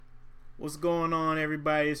What's going on,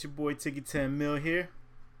 everybody? It's your boy Tiki 10 Mil here.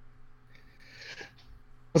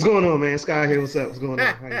 What's going on, man? Sky here. What's up? What's going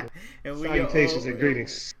on? How you doing? and Salutations and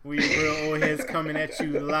greetings. we your real old heads coming at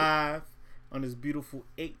you live on this beautiful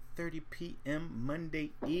 8:30 p.m.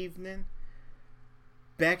 Monday evening.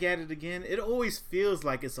 Back at it again. It always feels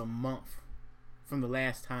like it's a month from the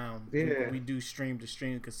last time we do stream to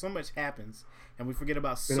stream because so much happens and we forget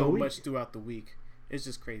about so much throughout the week. It's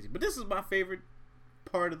just crazy. But this is my favorite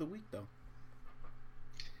part of the week, though.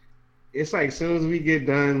 It's like as soon as we get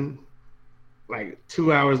done, like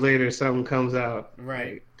 2 hours later, something comes out.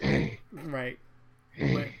 Right. Like, dang. Right.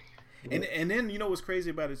 But, and then you know what's crazy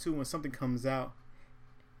about it too? When something comes out,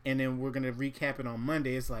 and then we're gonna recap it on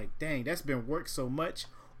Monday. It's like, dang, that's been worked so much.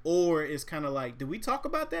 Or it's kind of like, did we talk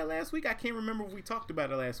about that last week? I can't remember if we talked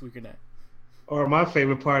about it last week or not. Or my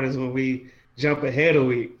favorite part is when we jump ahead a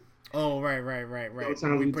week. Oh, right.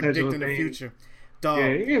 Sometimes We predicting the future.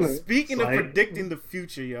 Dog, yeah, speaking of predicting the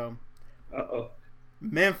future, yo. Uh-oh.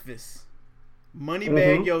 Memphis.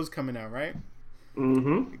 Moneybagg Yo's coming out, right?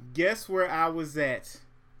 Mm-hmm. Guess where I was at?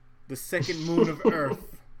 The second moon of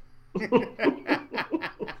Earth.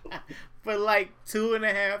 For like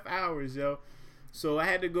 2.5 hours, yo. So I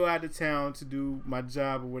had to go out of town to do my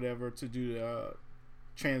job or whatever, to do the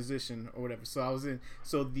transition or whatever. So I was in.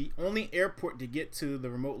 So the only airport to get to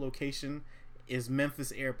the remote location is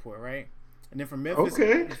Memphis Airport, right? And then from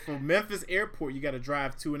Memphis Airport, you got to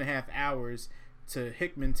drive 2.5 hours to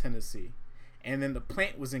Hickman, Tennessee. And then the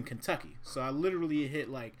plant was in Kentucky. So I literally hit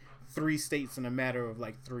like 3 states in a matter of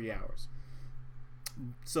like 3 hours.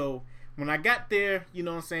 So when I got there, you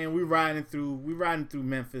know what I'm saying, we riding through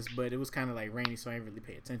Memphis, but it was kind of like rainy, so I didn't really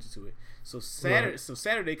pay attention to it. So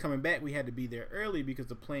Saturday coming back, we had to be there early because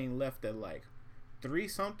the plane left at like 3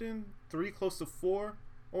 close to 4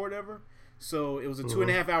 or whatever. So it was a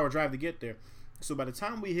 2.5 hour drive to get there. So by the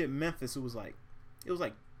time we hit Memphis, it was like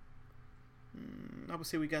I would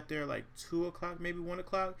say we got there like 2 o'clock, maybe 1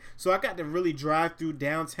 o'clock. So I got to really drive through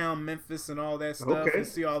downtown Memphis and all that stuff and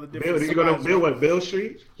see all the different. Did you go to Bill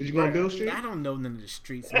Street? Did you go to Bill Street? I don't know none of the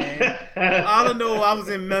streets, man. All I know, I was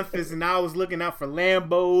in Memphis and I was looking out for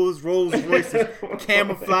Lambos, Rolls Royces,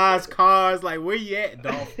 camouflage cars. Like, where you at,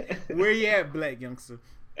 Dolph? Where you at, black youngster?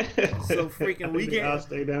 So freaking I'll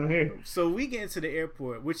stay down here. So we get into the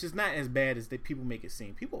airport, which is not as bad as people make it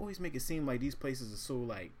seem. People always make it seem like these places are so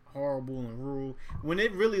like horrible and rural, when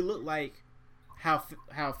it really looked like how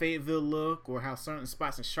Fayetteville look or how certain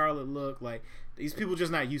spots in Charlotte look. Like, these people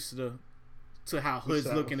just not used to how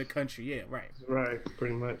hoods look in the country. Yeah, right,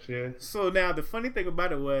 pretty much, yeah. So now the funny thing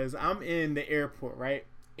about it was, I'm in the airport, right,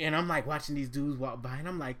 and I'm like watching these dudes walk by, and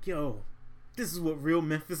I'm like, yo, this is what real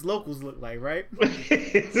Memphis locals look like, right?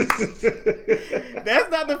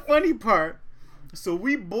 That's not the funny part. So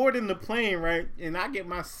we board in the plane, right? And I get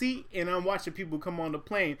my seat, and I'm watching people come on the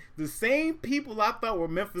plane. The same people I thought were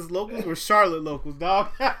Memphis locals were Charlotte locals, dog.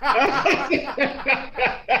 They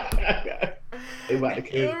about to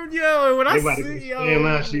kill. Yo, when I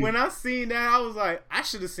seen that, I was like, I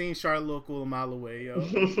should have seen Charlotte local a mile away, yo.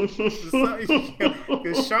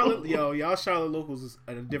 Because Charlotte, y'all Charlotte locals is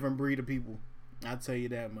a different breed of people. I'll tell you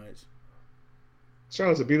that much.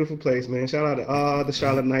 Charlotte's a beautiful place, man. Shout out to all the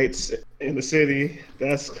Charlotte Knights in the city.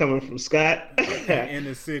 That's coming from Scott. In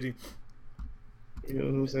the city. You know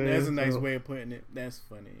what I'm saying? That's a nice way of putting it. That's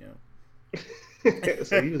funny, yo.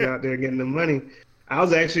 So you was out there getting the money. I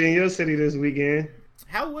was actually in your city this weekend.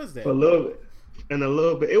 How was that? For a little bit.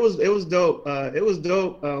 It was dope. It was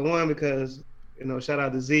dope. One, because, shout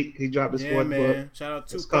out to Zeke. He dropped his fourth book. Shout out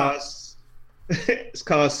to It's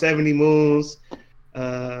called 70 Moons.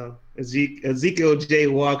 Ezekiel J.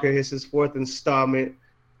 Walker. It's his 4th installment.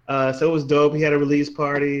 So it was dope. He had a release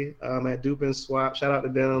party at Dupe and Swap. Shout out to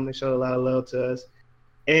them. They showed a lot of love to us.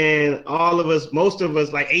 And most of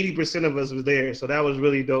us, like 80% of us was there. So that was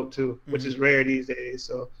really dope too, which is rare these days.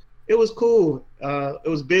 So it was cool. It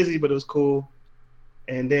was busy, but it was cool.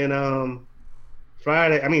 And then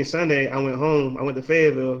Sunday, I went home. I went to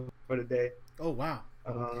Fayetteville for the day. Oh, wow.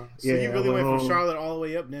 So you really went from Charlotte all the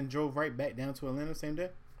way up and then drove right back down to Atlanta same day?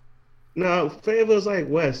 No, Fayetteville's like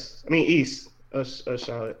east of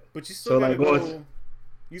Charlotte. But you still gotta go.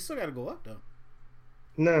 You still gotta go up though.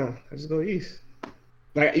 Nah, I just go east.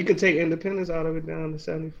 Like, you could take Independence out of it down to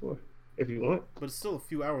 74 if you want. But it's still a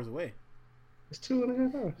few hours away. It's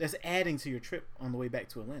 2.5 hours. That's adding to your trip on the way back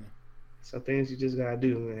to Atlanta. Some things you just gotta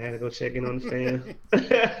do, man. I had to go check in on the fam.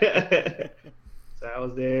 So I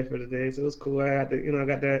was there for the day, so it was cool. I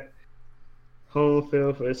got that home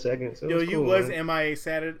feel for a second. So you was MIA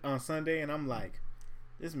Saturday on Sunday, and I'm like,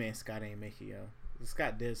 this man Scott ain't make it, yo.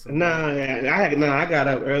 Scott did something. I got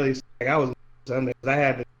up early. Like, I was Sunday. I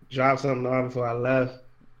had to drop something off before I left.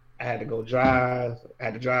 I had to go drive. I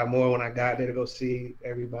had to drive more when I got there to go see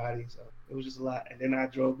everybody. So it was just a lot. And then I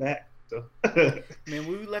drove back. So Man,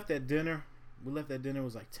 when we left that dinner, it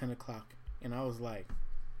was like 10 o'clock. And I was like,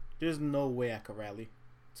 there's no way I could rally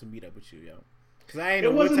to meet up with you, yo. Because I ain't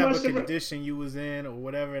know what type of condition you was in or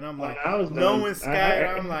whatever. And I'm like, knowing Sky,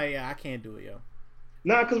 I'm like, yeah, I can't do it, yo.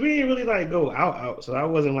 Nah, because we didn't really like go out. So I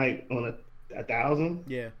wasn't like on a 1,000.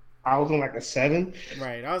 Yeah. I was on like a 7.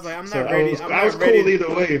 Right. I was like, I'm not ready. I was cool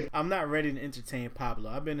either way. I'm not ready to entertain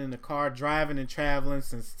Pablo. I've been in the car driving and traveling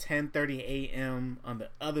since 10:30 a.m. on the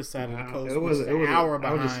other side of the coast. It was an hour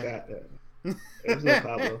behind. It was no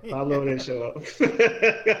Pablo. Pablo didn't show up.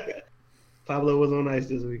 Pablo was on ice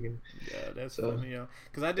this weekend. Yeah, that's funny, yo.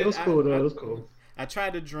 Because I did. It was cool though. It was cool. I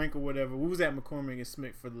tried to drink or whatever. We was at McCormick and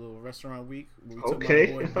Smith for the little restaurant week. We took my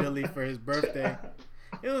boy Billy for his birthday.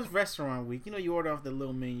 It was restaurant week. You know, you order off the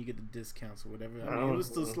little menu, you get the discounts or whatever. I mean, it was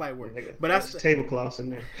still slight work. But that's tablecloths in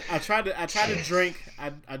there. I tried to drink.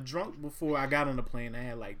 I drunk before I got on the plane. I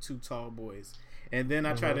had like 2 tall boys, and then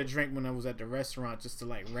I tried to drink when I was at the restaurant just to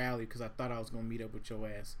like rally because I thought I was gonna meet up with your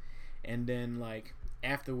ass. And then like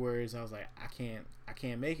afterwards, I was like, I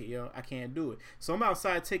can't make it, yo. I can't do it. So I'm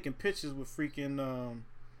outside taking pictures with freaking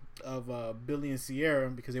of Billy and Sierra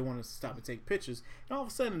because they wanted to stop and take pictures. And all of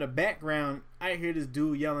a sudden in the background, I hear this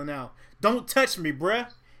dude yelling out, "Don't touch me, bruh!"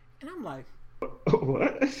 And I'm like,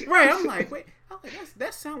 what? Right? I'm like, wait. I'm like,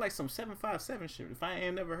 that sound like some 757 shit. If I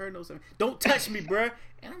ain't never heard no 7, "Don't touch me, bruh!"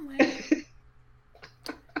 And I'm like,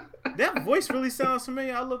 that voice really sounds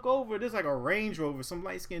familiar. I look over, there's like a Range Rover, some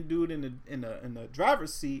light skinned dude in the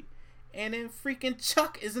driver's seat, and then freaking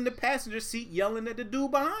Chuck is in the passenger seat yelling at the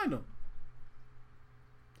dude behind him.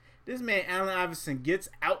 This man Allen Iverson gets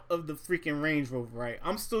out of the freaking Range Rover, right?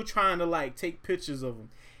 I'm still trying to like take pictures of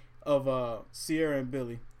him, of Sierra and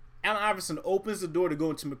Billy. Allen Iverson opens the door to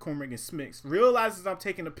go into McCormick and Smith's, realizes I'm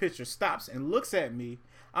taking a picture, stops and looks at me.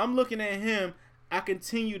 I'm looking at him. I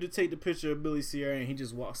continue to take the picture of Billy Sierra, and he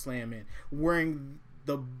just walks slam in, wearing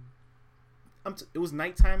the. It was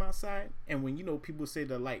nighttime outside, and when people say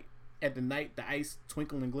the light at the night, the ice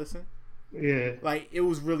twinkle and glisten. Yeah, like it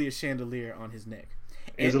was really a chandelier on his neck.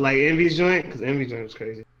 Is it like Envy's joint? Because Envy's joint was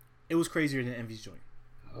crazy. It was crazier than Envy's joint.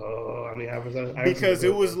 Oh, I mean, because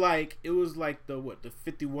it was like the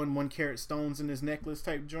 51 1-carat stones in his necklace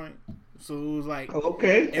type joint. So it was like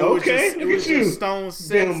it was just stones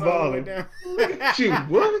set all the way down. Look at you,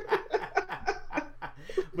 what?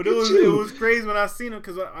 But it was crazy when I seen him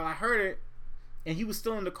because I heard it, and he was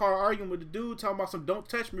still in the car arguing with the dude talking about some "don't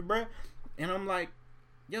touch me, bruh." And I'm like,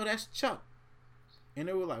 yo, that's Chuck. And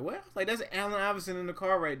they were like, what? I was like, that's Allen Iverson in the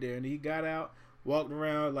car right there. And he got out, walked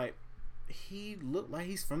around, like, he looked like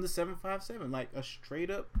he's from the 757, like a straight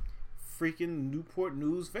up freaking Newport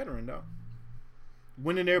News veteran, though.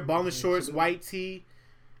 Went in there, balling shorts, white tee,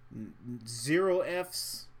 0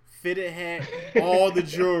 Fs, fitted hat, all the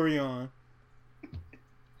jewelry on.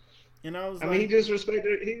 And I was like, he just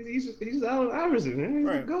respected. He's Allen Iverson, man. He's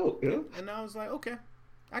a GOAT, yeah. And I was like, okay,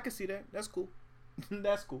 I can see that. That's cool.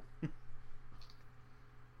 That's cool.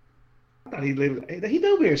 I thought he lived. He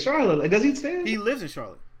don't live in Charlotte. Like, does he stay? He lives in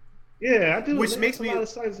Charlotte. Yeah, I do. Which makes me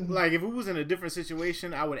like, if it was in a different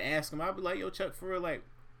situation, I would ask him. I'd be like, "Yo, Chuck, for real, like,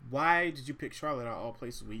 why did you pick Charlotte out of all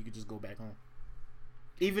places where you could just go back home?"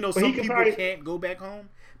 Even though some people can't go back home,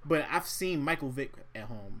 but I've seen Michael Vick at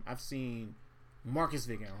home. I've seen Marcus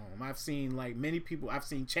Vick at home. I've seen like many people. I've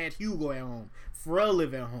seen Chad Hugo at home. Pharrell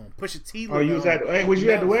live at home. Pusha T live at home. Hey, was you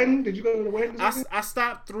at the wedding? Did you go to the wedding? I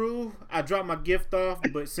stopped through. I dropped my gift off,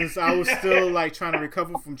 but since I was still like trying to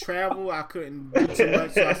recover from travel, I couldn't do too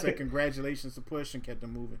much. So I said congratulations to Push and kept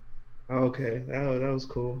them moving. Okay, that was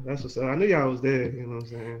cool. That's what's up. I knew y'all was there. You know what I'm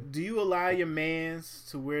saying? Do you allow your mans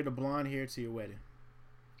to wear the blonde hair to your wedding?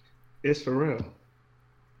 It's for real.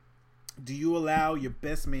 Do you allow your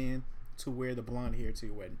best man to wear the blonde hair to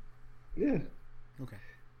your wedding? Yeah. Okay.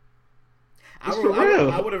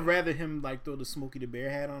 I would have rather him like throw the Smokey the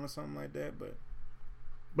Bear hat on or something like that,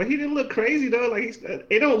 but he didn't look crazy though. Like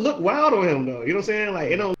it don't look wild on him though. You know what I'm saying? Like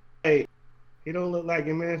he don't look like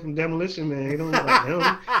a man from Demolition Man. He don't look like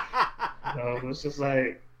him. It's just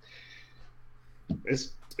like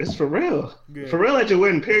it's for real. Good. For real at your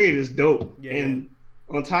wedding period is dope. Yeah. And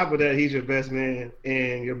on top of that, he's your best man,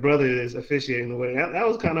 and your brother is officiating the wedding. That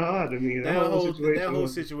was kind of hard to me. That whole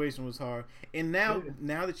situation was hard. And now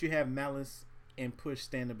that you have Malice and Push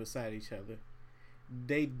standing beside each other,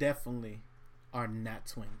 they definitely are not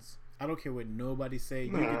twins. I don't care what nobody say.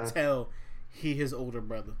 You can tell he his older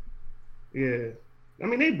brother. Yeah. I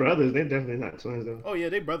mean, they brothers. They're definitely not twins though. Oh yeah,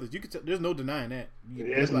 they brothers. You could. There's no denying that.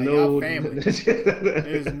 There's like, no y'all family.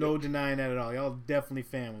 There's no denying that at all. Y'all definitely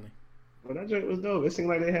family. But that joint was dope. It seemed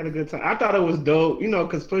like they had a good time. I thought it was dope, you know,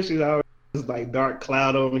 because Pusha always has like dark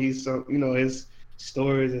cloud over he's so, you know, his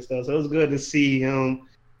stories and stuff. So it was good to see him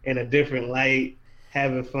in a different light,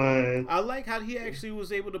 having fun. I like how he actually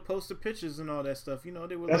was able to post the pictures and all that stuff. You know,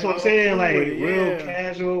 they were. That's like, what I'm saying. Cool like real yeah.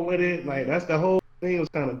 casual with it. Like that's the whole thing was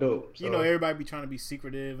kind of dope. So. You know, everybody be trying to be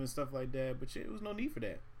secretive and stuff like that, but shit, it was no need for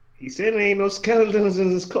that. He said there ain't no skeletons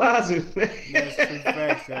in his closet. That's true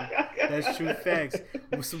facts. That's true facts.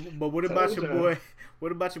 But what about your boy?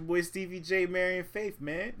 What about your boy Stevie J marrying Faith,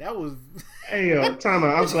 man? That was. Hey yo, time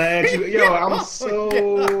out. I'm glad you. Yo, I'm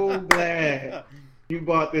so glad you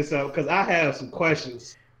brought this up because I have some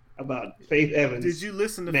questions about Faith Evans. Did you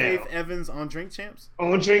listen to Faith Evans on Drink Champs?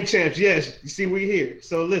 On Drink Champs, yes. You see, we here.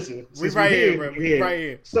 So listen, we right here, bro. We right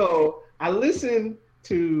here. So I listened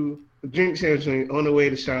to the Drink Champs on the way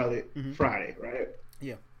to Charlotte Friday, right?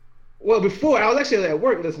 Yeah. Well, before I was actually at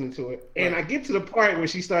work listening to it, and I get to the part where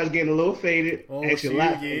she starts getting a little faded. Oh, and she was a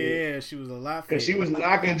lot faded. Because she was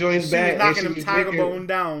knocking joints back. She was knocking them Tiger Bone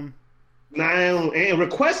down. And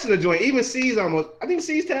requesting a joint. Even C's almost. I think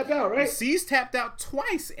C's tapped out, right? C's tapped out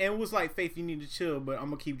twice and was like, "Faith, you need to chill, but I'm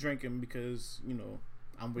gonna keep drinking because you know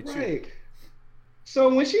I'm with you."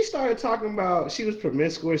 So when she started talking about she was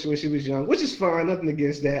promiscuous when she was young, which is fine, nothing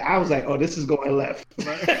against that. I was like, "Oh, this is going left.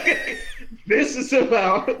 Right. This is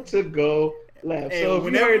about to go left." And so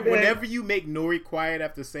whenever you make Nori quiet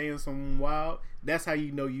after saying something wild, that's how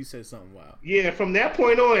you know you said something wild. Yeah, from that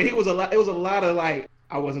point on, it was a lot of like.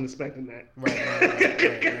 I wasn't expecting that.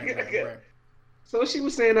 Right. So she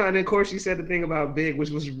was saying that, and then of course she said the thing about Big, which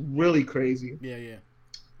was really crazy. Yeah.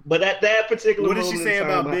 But at that particular what moment, did she say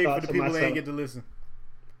about Big for the people myself, that ain't get to listen?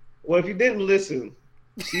 Well, if you didn't listen,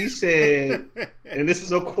 she said, and this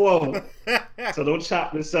is a quote, so don't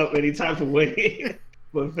chop this up any type of way.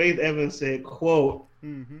 But Faith Evans said, "quote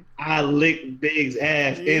I licked Big's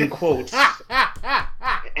ass," end quotes,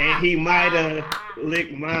 and he might have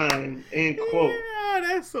licked mine, end quote. Yeah,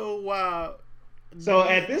 that's so wild. So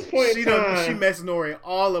at this point in time, she messed Nori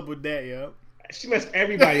all up with that, yo. She messed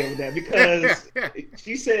everybody up with that because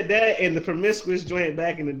she said that in the promiscuous joint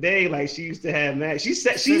back in the day, like she used to have mad. She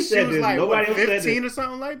said this. Like, nobody else said 15 or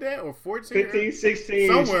something like that, or 14, 15, 16.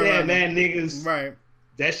 Somewhere she had mad niggas. Right.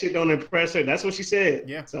 That shit don't impress her. That's what she said.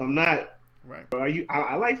 Yeah. So I'm not. Right. Are you?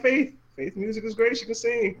 I like Faith. Faith music is great. She can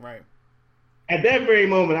sing. Right. At that very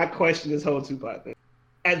moment, I questioned this whole Tupac thing.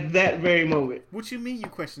 At that very moment. What you mean you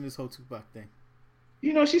question this whole Tupac thing?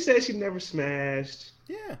 You know, she said she never smashed.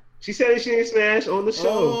 Yeah. She said that she didn't smash on the show.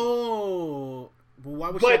 Oh. But why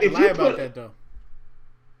would she have to lie about that, though?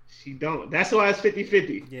 She don't. That's why it's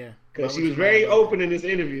 50-50. Yeah. Because she was very open in this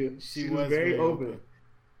interview. She was very open.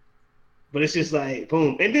 But it's just like,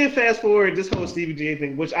 boom. And then fast forward this whole Stevie J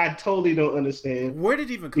thing, which I totally don't understand. Where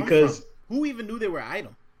did it even come from? Who even knew they were an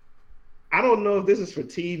item? I don't know if this is for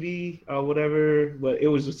TV or whatever, but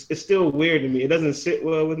it's still weird to me. It doesn't sit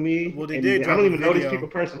well with me. Well, they did. I don't even know these people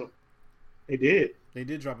personally. They did. They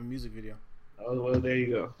did drop a music video. Oh well, there you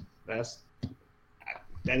go. That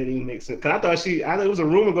didn't even make sense. Cause I thought it was a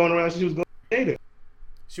rumor going around she was going to date her.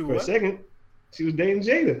 She was for what? A second. She was dating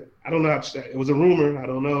Jada. I don't know. It was a rumor. I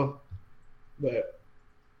don't know, but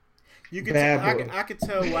you could. I could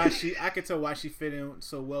tell why she fit in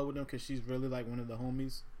so well with them because she's really like one of the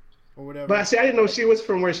homies. Or whatever. But see, I didn't know she was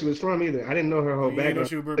from where she was from either. I didn't know her whole background. You didn't know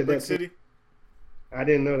she was from Brick City? I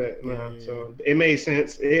didn't know that. No. Yeah. So it made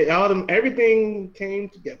sense. Everything came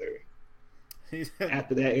together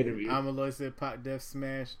after that interview. Amaloy said Pac Def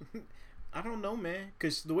smash. I don't know, man.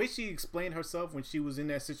 Because the way she explained herself when she was in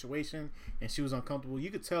that situation and she was uncomfortable, you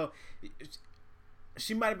could tell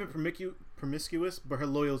she might have been promiscuous, but her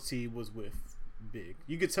loyalty was with Big.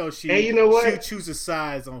 You could tell she chooses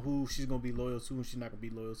sides on who she's gonna be loyal to and she's not gonna be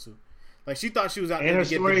loyal to. Like she thought she was out there to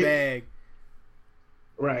get the bag.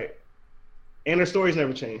 Right. And her story's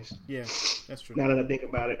never changed. Yeah, that's true. Now that I think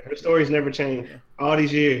about it, her story's never changed all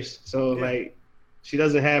these years. So like, she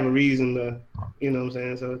doesn't have a reason to, you know what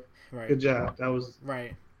I'm saying? So good job. That was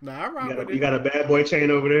right. Nah, I rock with it. You got a bad boy chain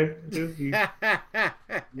over there.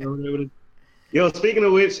 Yo, speaking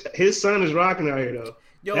of which, his son is rocking out here though.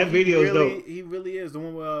 Yo, that video is dope. He really is the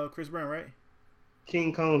one with Chris Brown, right?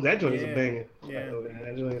 King Combs, that joint is a banger. Yeah,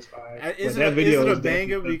 that joint is fire. Is it a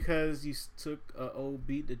banger because you took an old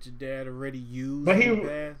beat that your dad already used? But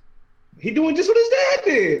he doing just what his dad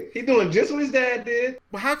did. He doing just what his dad did.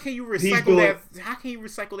 But how can you recycle that? How can you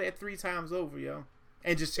recycle that 3 times over, yo?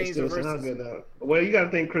 and just It change the still sounds verses. good though. Well, you got to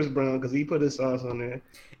thank Chris Brown because he put his sauce on there.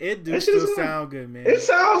 It do That shit still is sound good, man. It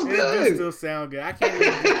sounds It do good. still sound good. I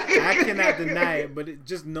I cannot deny it, but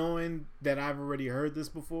just knowing that I've already heard this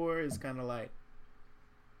before is kind of like,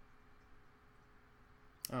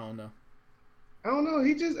 I don't know. I don't know.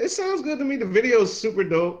 It sounds good to me. The video is super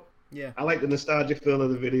dope. Yeah. I like the nostalgic feel of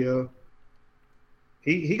the video.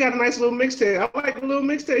 He got a nice little mixtape. I like the little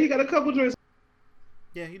mixtape. He got a couple joints.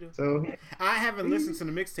 Yeah, he do. So I haven't listened to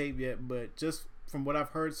the mixtape yet, but just from what I've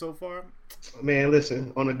heard so far, man,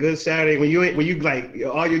 listen, on a good Saturday when you like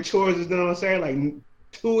all your chores is done on Saturday, like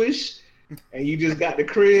 2ish, and you just got the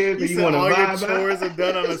crib you and you said want to all vibe your chores out. are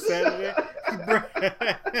done on a Saturday.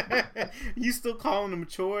 Bruh. You still calling them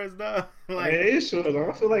chores, though? Like, Man, it's chores. I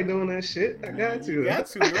don't feel like doing that shit. I got to. You got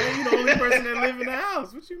to, man. You the only person that live in the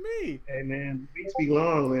house. What you mean? Hey man, weeks be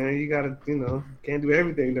long, man. You gotta, can't do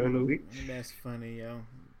everything during the week. That's funny, yo.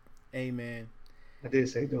 Amen. I did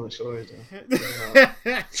say doing chores though.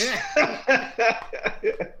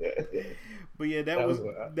 But yeah, That was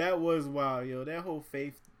wild. that was wild, yo. That whole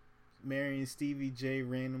Faith marrying Stevie J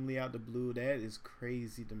randomly out the blue, that is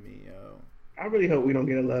crazy to me, yo. I really hope we don't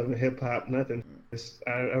get a love in hip hop. Nothing.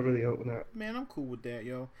 I really hope not. Man, I'm cool with that,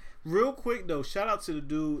 yo. Real quick though, shout out to the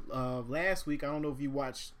dude last week. I don't know if you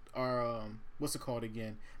watched our what's it called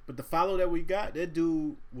again, but the follow that we got, that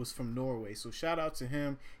dude was from Norway. So shout out to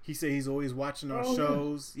him. He said he's always watching our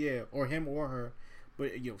shows, yeah, or him or her.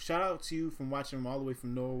 But yo, shout out to you from watching him all the way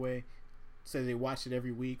from Norway. Says they watch it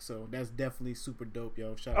every week, so that's definitely super dope,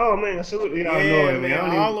 yo. Shout out. Oh man, absolutely. Yeah, Norway, man,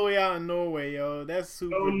 man. all the way out in Norway, yo. That's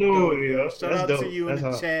super dope, Norway, yo. yo. Shout That's out dope. to you That's in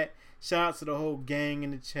the hot. chat. Shout out to the whole gang in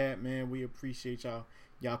the chat, man. We appreciate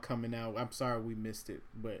y'all coming out. I'm sorry we missed it,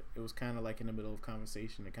 but it was kind of like in the middle of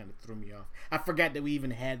conversation. It kind of threw me off. I forgot that we even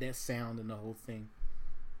had that sound in the whole thing.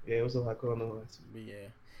 Yeah, it was a lot going on. But yeah,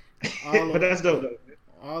 But that's dope though.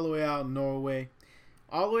 all the way out in Norway.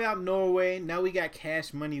 All the way out in Norway. Now we got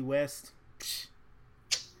Cash Money West.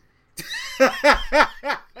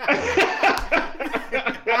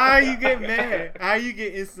 How you get mad? How you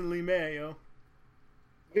get instantly mad, yo?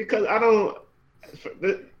 Because I don't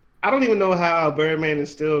even know how Birdman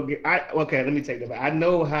is still. Okay, let me take that back. I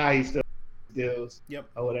know how he still deals. Yep.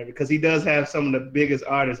 Or whatever, because he does have some of the biggest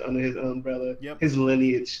artists under his umbrella. Yep. His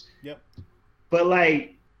lineage. Yep. But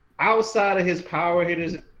like outside of his power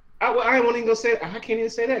hitters, I won't even go say. I can't even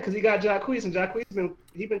say that because he got Jacquees, and Jacquees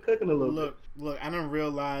been cooking a little bit. Look, I don't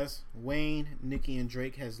realize Wayne, Nicki, and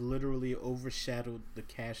Drake has literally overshadowed the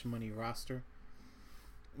Cash Money roster.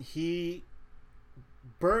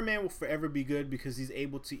 Birdman will forever be good because he's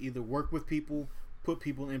able to either work with people, put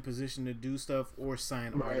people in position to do stuff, or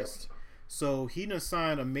sign artists. So he done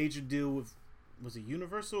signed a major deal with, was it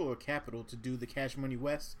Universal or Capitol, to do the Cash Money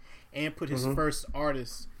West and put his first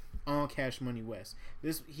artist on Cash Money West.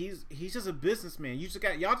 He's just a businessman.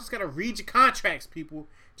 Y'all just gotta read your contracts, people.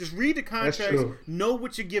 Just read the contracts. Know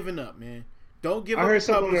what you're giving up, man. Don't give up. I heard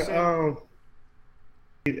something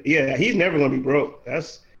yeah, he's never gonna be broke.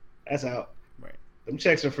 That's out. Right. Them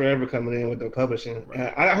checks are forever coming in with the publishing.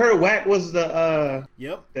 Right. I heard Wack was the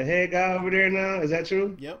Yep. the head guy over there now. Is that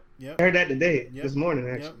true? Yep. I heard that today, Yep. this morning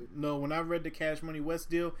Yep. actually. No, when I read the Cash Money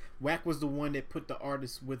West deal, Wack was the one that put the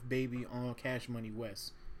artist with Baby on Cash Money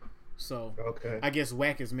West. So Okay. I guess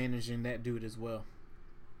Wack is managing that dude as well.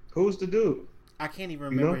 Who's the dude? I can't even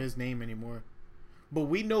remember his name anymore. But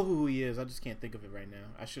we know who he is. I just can't think of it right now.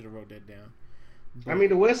 I should have wrote that down. I mean,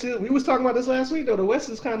 the West is. We was talking about this last week though. The West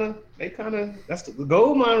is that's the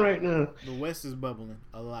gold mine right now. The West is bubbling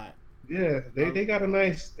a lot. Yeah, they got a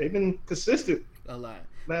nice. They've been consistent A lot.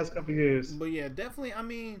 last couple of years. But yeah, definitely. I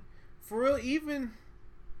mean, for real, even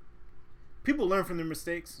people learn from their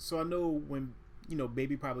mistakes. So I know when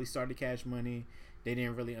Baby probably started Cash Money, they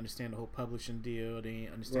didn't really understand the whole publishing deal. They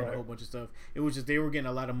didn't understand a whole bunch of stuff. It was just they were getting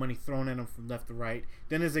a lot of money thrown at them from left to right.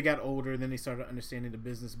 Then as they got older, then they started understanding the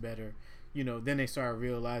business better. Then they started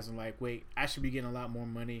realizing like, wait, I should be getting a lot more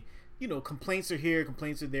money. Complaints are here,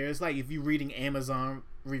 complaints are there. It's like if you're reading Amazon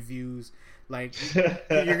reviews, like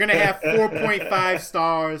you're gonna have 4.5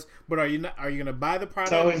 stars, but are you gonna buy the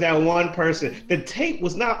product? It's always that one person. The tape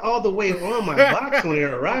was not all the way on my box when it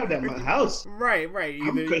arrived at my house. Right.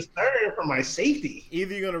 I'm concerned for my safety.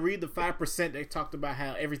 Either you're gonna read the 5% that talked about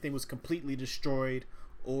how everything was completely destroyed,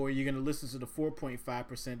 or you're gonna listen to the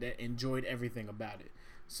 4.5% that enjoyed everything about it.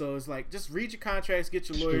 So it's like, just read your contracts, get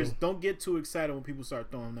your lawyers. Don't get too excited when people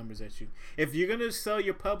start throwing numbers at you. If you're gonna sell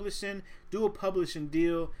your publishing, do a publishing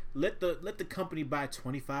deal. Let the company buy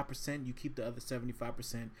 25%. You keep the other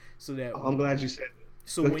 75%. So that I'm glad you said that.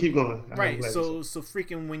 So Let's keep going. Right. So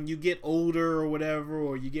freaking when you get older or whatever,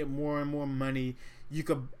 or you get more and more money, you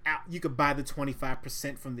could buy the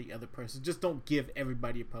 25% from the other person. Just don't give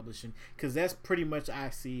everybody your publishing, because that's pretty much I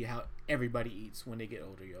see how everybody eats when they get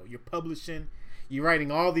older, yo. You're publishing, you're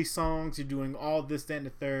writing all these songs, you're doing all this, that, and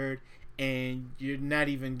the third, and you're not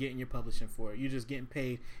even getting your publishing for it. You're just getting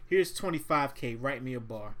paid. Here's $25K, write me a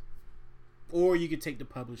bar. Or you could take the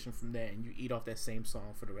publishing from that and you eat off that same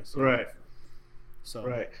song for the rest of your life. So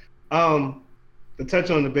right. To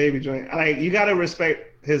touch on the Baby joint, like, you gotta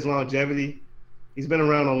respect his longevity. He's been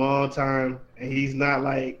around a long time, and he's not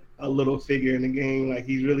like a little figure in the game. Like,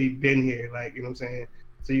 he's really been here. Like, you know what I'm saying?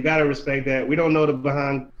 So you gotta respect that. We don't know the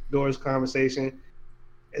behind doors conversation.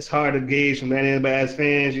 It's hard to gauge from that end, but as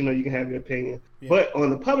fans, you know, you can have your opinion. Yeah. But on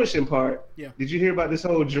the publishing part, did you hear about this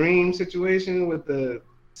whole Dream situation with the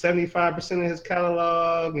 75% of his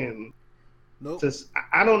catalog? And nope.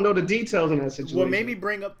 I don't know the details in that situation. What made me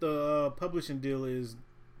bring up the publishing deal is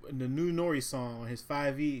the new Nori song on his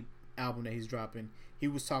 5E album that he's dropping. He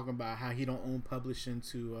was talking about how he don't own publishing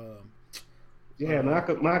to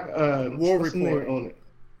War Report. On it.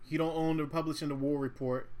 He don't own the publishing to War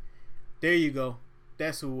Report. There you go.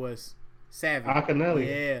 That's who it was. Savvy. Akinyele.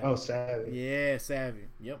 Yeah. Oh, Savvy. Yeah, Savvy.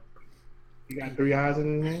 Yep. He got 3 eyes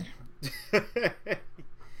in his name?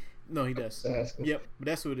 No, he does. Yep, but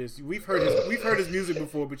that's what it is. We've heard his music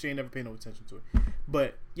before, but you ain't never paid no attention to it.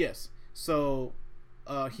 But yes, so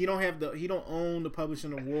he don't own the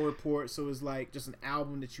publishing of War Report, so it's like just an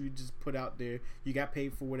album that you just put out there. You got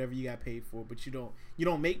paid for whatever you got paid for, but you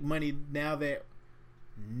don't make money now that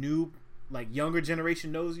younger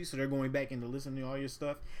generation knows you, so they're going back into listening to all your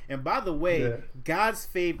stuff. And by the way, God's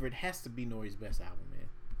Favorite has to be Nori's best album, man.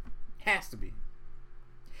 Has to be.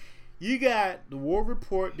 You got the War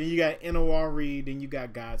Report, then you got NORE, then you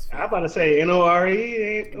got God's Favorite. I'm about to say NORE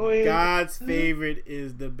ain't going. God's Favorite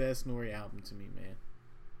is the best Nori album to me,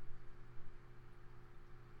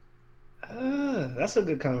 man. That's a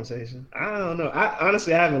good conversation. I don't know. I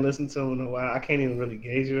honestly haven't listened to him in a while. I can't even really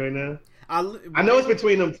gauge it right now. I know it's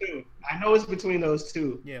between them two. I know it's between those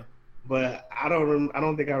two. Yeah. But I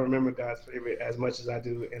don't think I remember God's Favorite as much as I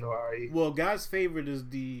do NORE. Well, God's Favorite is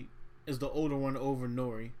the older one over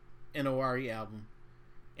Nori. NORE album,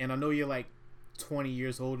 and I know you're like 20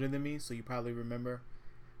 years older than me, so you probably remember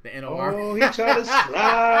the NORE. Oh, he tried to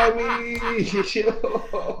slide me.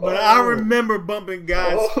 But I remember bumping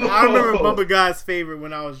God's Favorite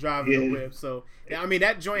when I was driving the whip. So I mean,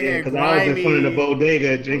 that joint had because grimy. I was in front of the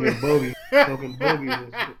bodega drinking bogey, smoking bogey.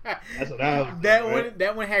 That's what I was.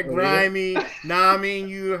 That one had grimy. Nah, I mean,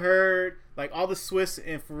 you heard. Like, all the Swiss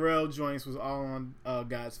and Pharrell joints was all on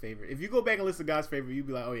God's Favorite. If you go back and listen to God's Favorite, you'd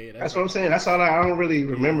be like, oh, yeah. That's what I'm sayaying. That's all I don't really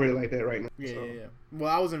remember it like that right now. Yeah, so. Yeah. Well,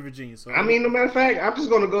 I was in Virginia, so. I mean, no matter of fact, I'm just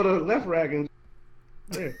going to go to the left rack and.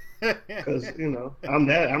 Because, I'm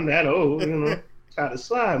that old, Try to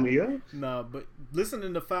slide me, yo. No, but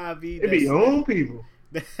listening to 5E. It be your own people.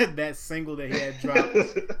 That single that he had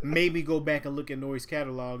dropped made me go back and look at Nori's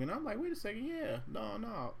catalog, and I'm like, wait a second,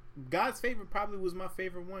 no. God's Favorite probably was my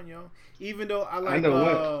favorite one, yo. Even though I like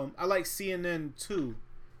CNN too.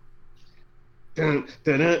 The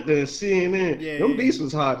CNN. Yeah, them beats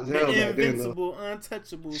was hard as hell. Invincible,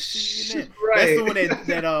 Untouchable, CNN. Right. That's the one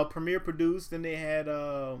that Premiere produced, and they had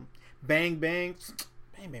Bang Bang.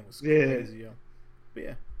 Bang Bang was crazy, yo. But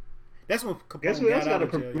yeah, that's when Capone Guess who else got a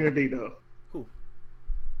Premiere beat though? Who?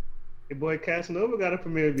 Your boy Casanova got a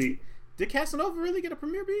Premiere beat. Did Casanova really get a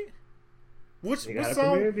Premiere beat? What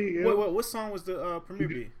song? Beat, yeah. What song was the Premiere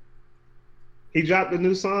beat? He dropped a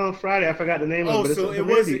new song Friday. I forgot the name of it. But so it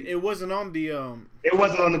wasn't on the It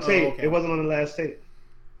wasn't on the tape. Okay. It wasn't on the last tape.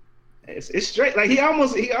 It's straight. Like he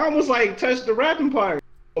almost like touched the rapping part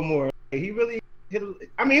more. He really hit.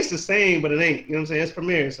 I mean, it's the same, but it ain't. You know what I'm saying? It's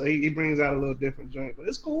Premiere, so he brings out a little different joint. But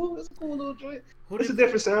it's cool. It's a cool little joint. It's a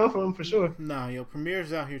different sound for him for sure. Nah, yo,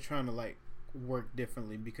 Premiere's out here trying to like work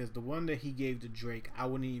differently, because the one that he gave to Drake, I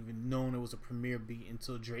wouldn't even known it was a Premiere beat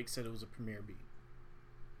until Drake said it was a Premiere beat.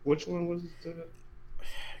 Which one was it?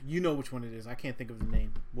 You know which one it is. I can't think of the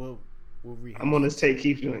name. We'll read. I'm on this Take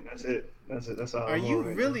Keith joint. That's it. That's all. Are you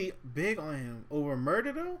really big on him over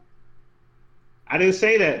Murder though? I didn't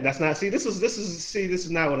say that. That's not. This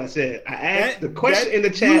is not what I said. I asked the question in the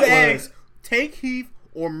chat. You asked Take Keith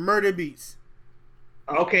or Murder beats.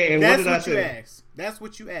 Okay, and what did I say? That's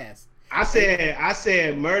what you asked. I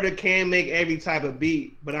said Murder can make every type of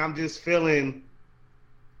beat, but I'm just feeling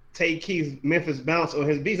Take Keith's Memphis bounce on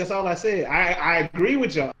his beats. That's all I said. I agree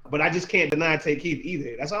with y'all, but I just can't deny Take Keith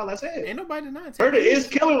either. That's all I said. Ain't nobody denying Take Murder Keith. is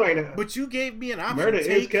killing right now. But you gave me an option. Murder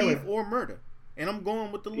Take is killing. Keith or Murder, and I'm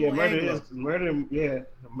going with the little Murder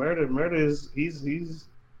is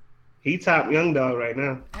he top young dog right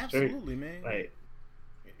now. Absolutely, man. Like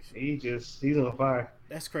He's on fire.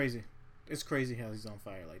 That's crazy. It's crazy how he's on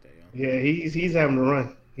fire like that, yo. Yeah, he's having a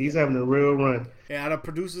run. He's having a real run. Yeah, out of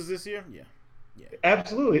producers this year, yeah.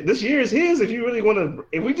 Absolutely. This year is his. If you really want to,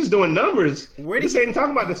 if we just doing numbers, this ain't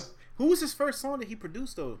talking about this. Who was his first song that he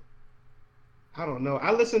produced though? I don't know.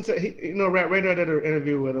 I listened to Rap Radar did an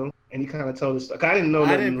interview with him, and he kind of told us. I didn't know.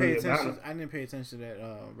 I didn't pay attention to that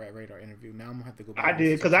Rap Radar interview. Now I'm gonna have to go back. I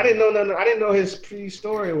did because I didn't know nothing. I didn't know his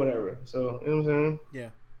pre-story or whatever. So you know what I'm saying?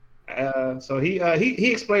 Yeah. So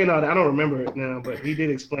he explained all that. I don't remember it now, but he did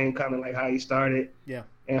explain kind of like how he started. Yeah.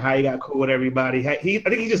 And how he got cool with everybody. I think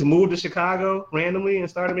he just moved to Chicago randomly and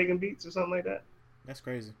started making beats or something like that. That's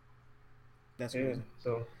crazy. That's crazy.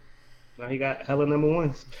 So now he got hella number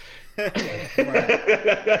ones.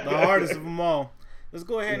 The hardest of them all. Let's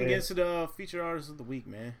go ahead and get into the featured artist of the week,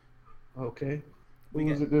 man. Okay. Who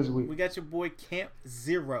was it this week? We got your boy Camp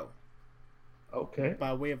Zero. Okay.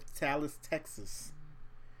 By way of Dallas, Texas.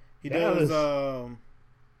 He Dallas. does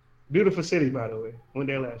beautiful city, by the way. Went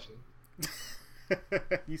there last year.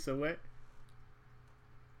 You said what?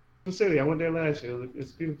 City. I went there last year.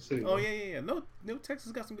 It's a beautiful city. Oh yeah. No,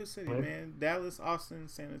 Texas got some good cities, man. Dallas, Austin,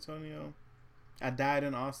 San Antonio. I died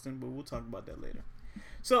in Austin, but we'll talk about that later.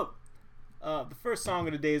 So, the first song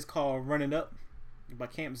of the day is called "Running Up" by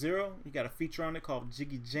Camp Zero. You got a feature on it called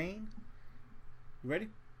Jiggy Jane. You ready?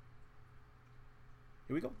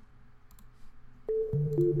 Here we go.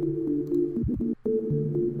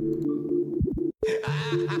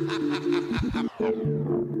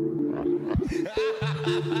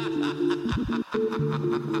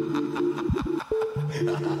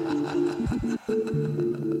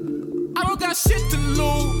 I don't got shit to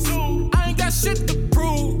lose. I ain't got shit to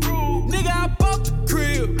prove. Nigga, I bought the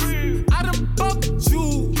crib. I done bought the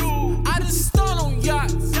jewels. I done stun on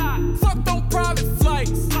yachts. Fucked on private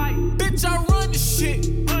flights. Bitch, I run this shit.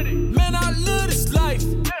 Man, I live this life.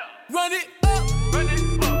 Run it up. Run it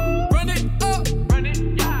up. Run it up. Run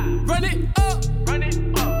it up. Run it up. Run it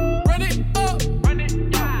up. Run it up. Run it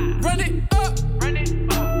up. Run it up. Run it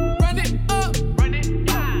up. Run it up. Run it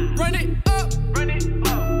up. Run it up. Run it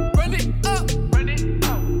up. Run it up. Run it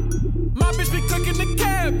up. My bitch be cooking the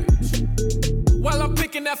cabbage while I'm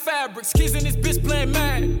picking that fabrics. Kids in this bitch playing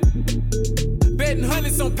mad. Betting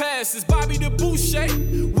hundreds on passes. Bobby the Boucher,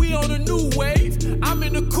 we on a new wave. I'm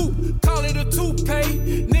in the coupe, call it a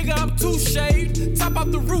toupee. Nigga, I'm too shaved. Top off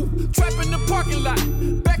the roof, trap in the parking lot.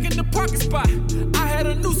 Back in the parking spot. I had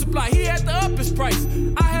a new supply, he had to up his price.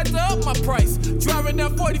 I had to up my price. Driving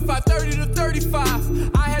down 45, 30 to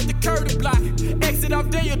 35. I had to curve the block. Exit off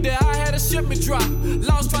Daniel there, I had a shipment drop.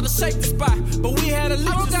 Lost trying to shake the spot, but we had a leak.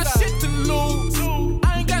 I don't got shit to lose.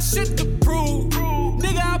 I ain't got shit to prove.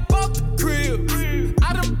 Nigga, I bought the crib.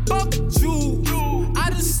 I done bought the jewels. I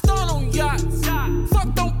done stun on yachts.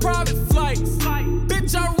 Fucked on private flights.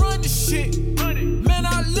 Bitch, I run this shit. Man,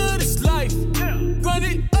 I live this life. Run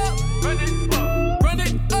it up. Run it up. Run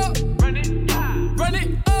it up. Run it up. Run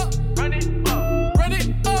it up. Run it up. Run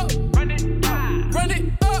it up. Run it up. Run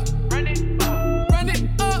it up. Run it up. Run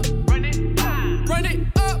it up. Run it up. Run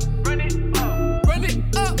it up. Run it up. Run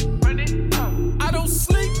it up. Run it up. I don't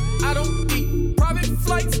sleep. I don't eat. Private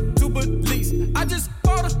flights to Belize. I just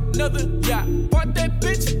bought another yacht. Bought that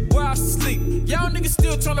bitch where I sleep. Y'all niggas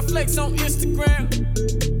still tryna flex on Instagram.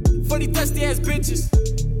 For these dusty ass bitches.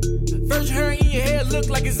 Virgin hair in your hair look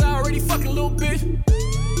like it's already fucking a little bit.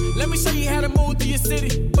 Let me show you how to move through your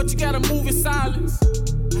city, but you gotta move in silence.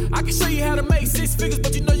 I can show you how to make 6 figures,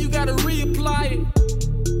 but you know you gotta reapply it.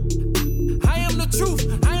 I am the truth.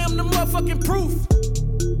 I am the motherfucking proof.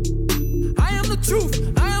 I am the truth.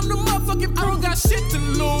 I am the motherfucking proof. I don't got shit to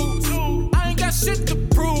lose. I ain't got shit to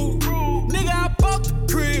prove. Nigga, I bought the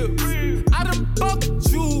crib. I done bought the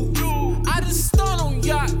jewels. I done stun on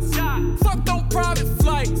yachts. Fucked on private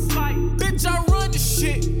flights. Bitch, I run this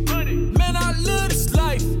shit. Man, I live this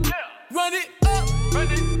life. Run it up.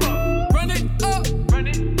 Run it up. Run it up. Run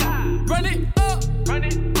it up. Run it up. Run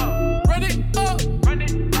it up. Run it up. Run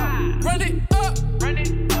it up. Run it up. Run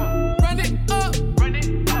it up. Run it up. Run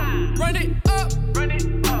it up. Run it up. Run it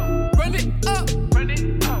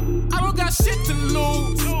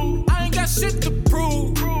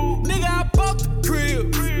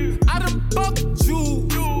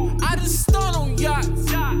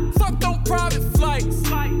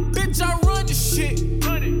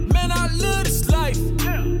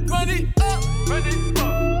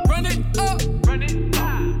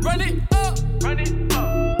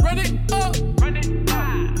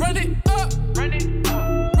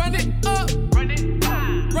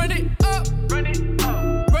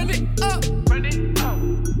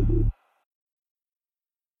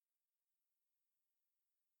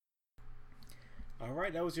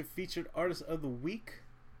right, that was your featured artist of the week,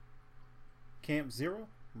 Camp Zero.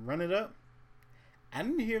 Run It Up. I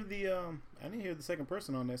didn't hear the second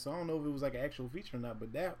person on that, so I don't know if it was like an actual feature or not.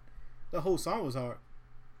 But the whole song was hard.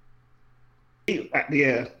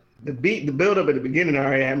 Yeah, the build up at the beginning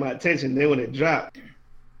already had my attention. Then when it dropped,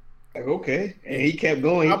 like okay, and he kept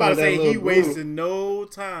going. I'm about to say he wasted no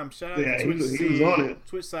time. Shout out to Twitch. He was on it.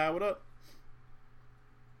 Twitch side, what up?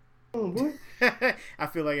 Oh boy. I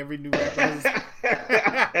feel like every new rapper has...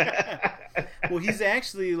 Well, he's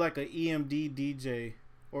actually like an EMD DJ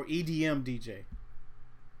or EDM DJ,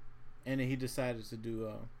 and then he decided to do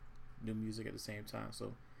new music at the same time.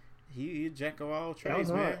 So he jack of all trades,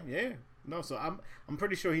 man. Hard. Yeah. No, so I'm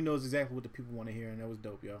pretty sure he knows exactly what the people want to hear, and that was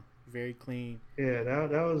dope, yo. Very clean. Yeah,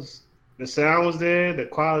 that was, the sound was there, the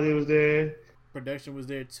quality was there, production was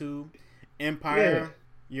there too. Empire,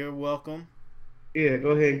 you're welcome. Yeah, go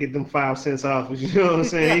ahead and get them 5 cents off. You know what I'm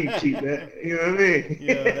saying? You can keep that. You know what I mean?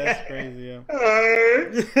 Yeah, that's crazy, yeah.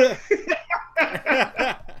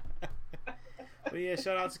 But yeah,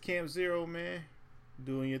 shout out to Camp Zero, man.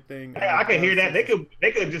 Doing your thing. Yeah, I can hear that. They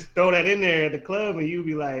could just throw that in there at the club and you'd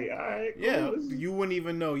be like, all right. Cool. Yeah, you wouldn't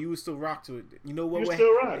even know. You would still rock to it. You know what?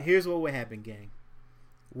 Here's what would happen, gang.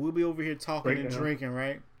 We'll be over here talking and drinking,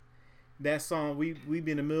 right? That song, we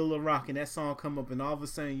be in the middle of rocking. That song come up, and all of a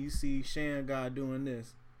sudden you see Shan God doing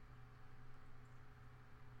this.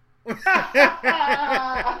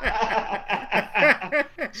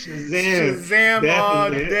 Shazam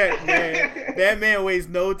on deck, man. That man wastes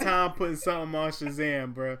no time putting something on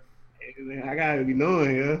Shazam, bro. I gotta be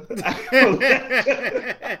knowing, yeah.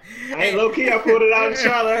 Hey, low key, I pulled it out and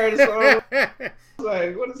Charlotte heard the song.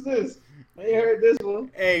 Like, what is this? I ain't heard this one.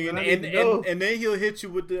 Hey, and then he'll hit you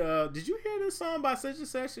with the did you hear this song by such and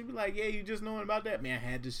such? He'll be like, yeah, you just knowing about that? Man, I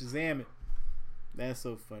had to Shazam it. That's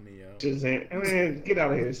so funny, yo. Shazam. I mean, get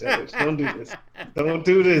out of here, Savage. Don't do this. Don't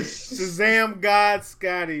do this. Shazam God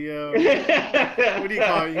Scotty, yo. What do you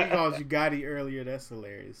call you? He calls you Gotti earlier. That's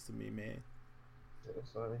hilarious to me, man. That's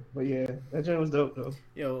funny. But yeah, that joint was dope, though.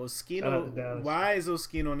 Yo, Oskino, why is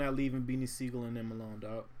Oskino not leaving Beanie Siegel and them alone,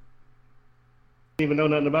 dog? Even know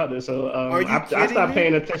nothing about this, so I stopped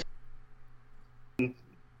paying attention.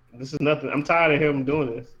 This is nothing. I'm tired of him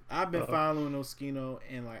doing this. I've been following Oskino,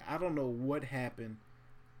 and like I don't know what happened.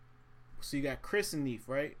 So you got Chris and Neef,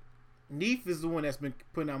 right? Neef is the one that's been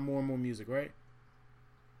putting out more and more music, right?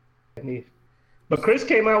 Neef. But Chris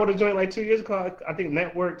came out with a joint like 2 years ago. I think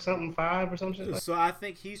Network something 5 or something. So I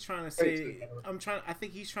think he's trying to say I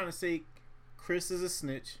think he's trying to say Chris is a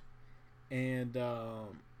snitch, and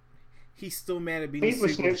he's still mad at Beanie Siegel. He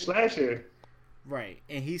was snitched last year. Right.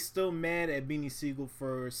 And he's still mad at Beanie Siegel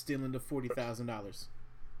for stealing the $40,000.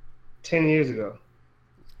 10 years ago.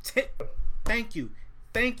 Thank you.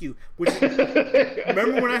 Remember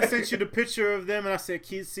when I sent you the picture of them and I said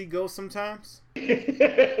kids see ghosts sometimes?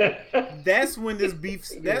 That's when this beef.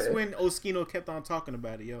 That's when Oskino kept on talking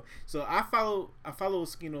about it, yo. So I follow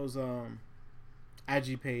Oskino's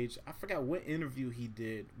IG page. I forgot what interview he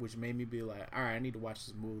did, which made me be like, all right, I need to watch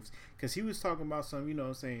his moves, because he was talking about some, you know what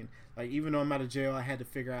I'm saying, like, even though I'm out of jail, I had to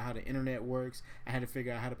figure out how the internet works. I had to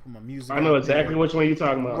figure out how to put my music. I know exactly which one you're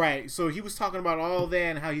talking about. Right. So he was talking about all that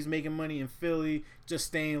and how he's making money in Philly, just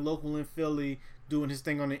staying local in Philly, doing his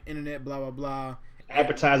thing on the internet, blah blah blah.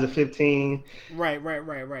 Advertiser 15. Right.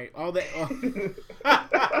 All that.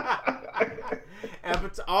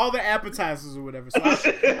 All the appetizers or whatever. So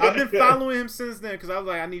I've been following him since then, because I was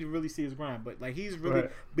like, I need to really see his grind. But like, he's really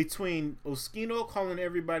between Oskino calling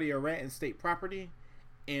everybody a rat in state property,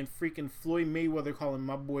 and freaking Floyd Mayweather calling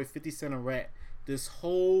my boy 50 Cent a rat. This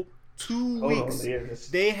whole 2 weeks,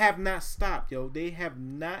 they have not stopped, yo. They have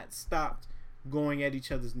not stopped going at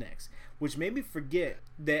each other's necks, which made me forget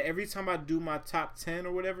that every time I do my top 10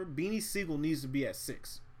 or whatever, Beanie Siegel needs to be at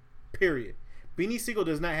 6. Period. Beanie Siegel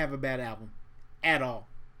does not have a bad album. At all.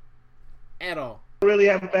 Really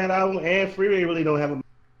have a bad album, and Freeway really don't have a.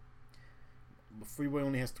 But Freeway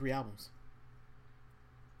only has 3 albums.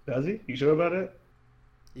 Does he? You sure about that?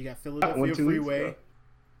 You got Philadelphia Freeway,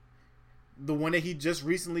 the one that he just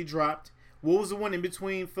recently dropped. What was the one in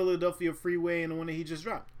between Philadelphia Freeway and the one that he just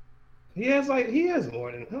dropped? He has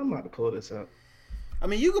more than. I'm about to pull this up. I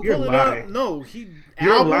mean, you can pull it up. No,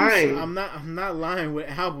 You're lying. I'm not lying with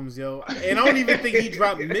albums, yo. And I don't even think he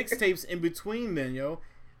dropped mixtapes in between then, yo.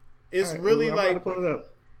 It's really like pull it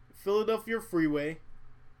up. Philadelphia Freeway,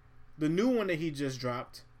 the new one that he just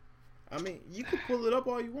dropped. I mean, you can pull it up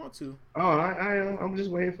all you want to. Oh, I'm just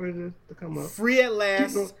waiting for it to come up. Free at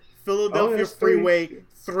Last, Philadelphia Freeway,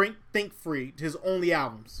 Think Free, his only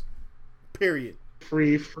albums. Period.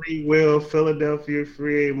 Free Will, Philadelphia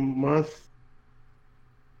Free Month.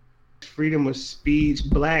 Freedom of Speech,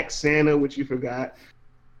 Black Santa, which you forgot.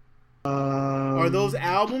 Are those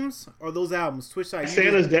albums? Twitch side.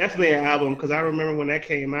 Santa's definitely an album because I remember when that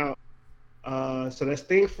came out. So that's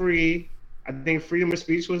Think Free. I think Freedom of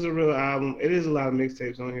Speech was a real album. It is a lot of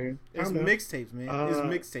mixtapes on here. It's mixtapes, man. It's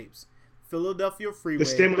mixtapes. Philadelphia Freeway.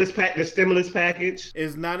 The stimulus package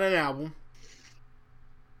is not an album.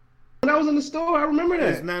 When I was in the store, I remember that.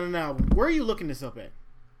 It's not an album. Where are you looking this up at?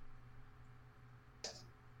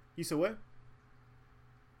 You said what?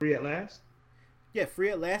 Free at Last? Yeah, Free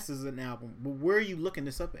at Last is an album. But where are you looking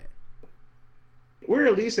this up at? We're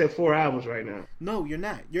at least at 4 albums right now. No, you're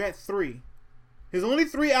not. You're at 3. His only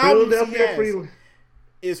 3 albums he has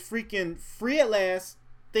is freaking Free at Last,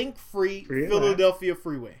 Think Free, Philadelphia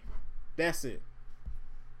Freeway. That's it.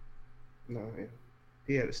 No, yeah.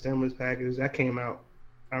 He had the stimulus package. That came out.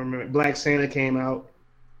 I remember Black Santa came out.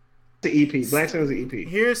 The EP. Black Santa's the EP.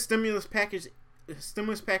 Here's Stimulus Package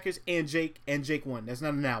and Jake 1. That's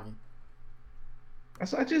not an album.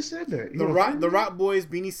 I just said that. The Rock Boys,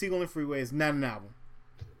 Beanie Siegel, and Freeway is not an album.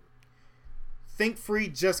 Think Free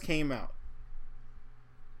just came out.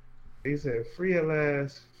 He said Free at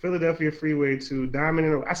Last, Philadelphia Freeway 2, Diamond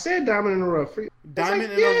in the Rough. I said Diamond in the Rough.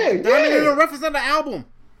 Diamond in the Rough is not an album.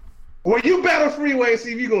 Well, you battle Freeway and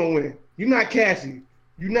see if you're going to win. You're not Cassie.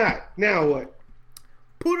 You're not. Now what?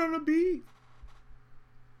 Put on a beat.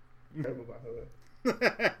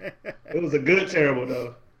 It was a good terrible,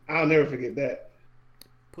 though. I'll never forget that.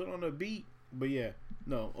 Put on a beat. But yeah.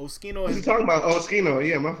 No, Oskino. What you talking about? Oskino.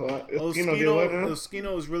 Yeah, my fault.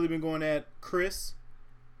 Oskino has really been going at Chris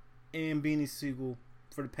and Beanie Siegel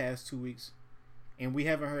for the past 2 weeks. And we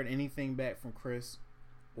haven't heard anything back from Chris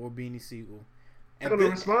or Beanie Siegel. At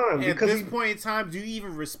this point in time, do you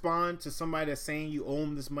even respond to somebody that's saying you owe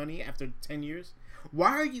him this money after 10 years?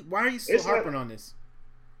 Why are you still harping on this?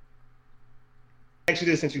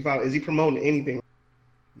 Actually, since you followed, is he promoting anything?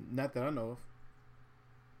 Not that I know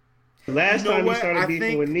of. Last time he started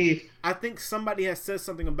beefing with Neef, I think somebody has said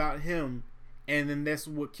something about him, and then that's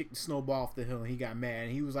what kicked the snowball off the hill, and he got mad.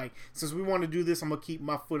 And he was like, since we want to do this, I'm going to keep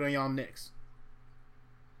my foot on y'all necks.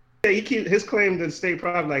 Yeah, his claim to state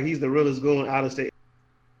property, like he's the realest going out of state.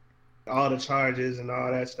 All the charges and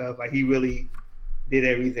all that stuff. Like he really did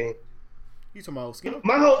everything. You talking about Oskino?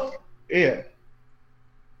 My whole, yeah.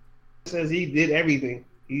 Says he did everything.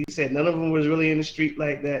 He said none of them was really in the street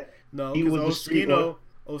like that. No, because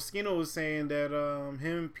Oskino was saying that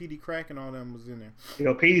him, Petey Crack, and all them was in there. You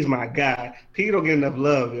know, Petey's my guy. Petey don't get enough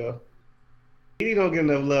love, yo. Petey don't get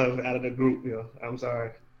enough love out of the group, yo. I'm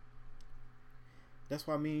sorry. That's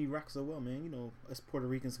why me and you rock so well, man. You know, us Puerto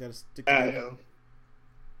Ricans got to stick together.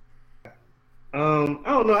 I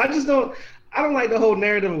don't know. I don't like the whole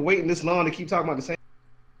narrative of waiting this long to keep talking about the same.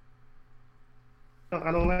 I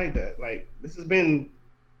don't like that. Like, this has been,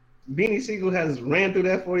 Beanie Siegel has ran through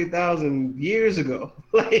that 40,000 years ago.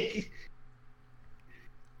 Like,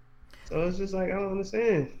 so it's just like, I don't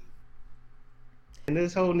understand. And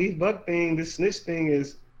this whole Neef Buck thing, this snitch thing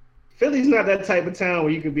is, Philly's not that type of town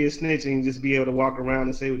where you could be a snitch and just be able to walk around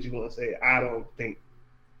and say what you want to say. I don't think.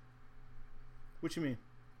 What you mean?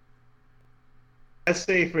 Let's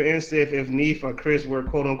say, for instance, if Neef or Chris were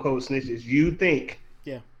quote-unquote snitches, you think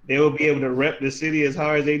they will be able to rep the city as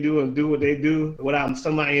hard as they do and do what they do without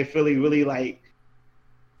somebody in Philly really, like,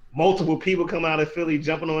 multiple people come out of Philly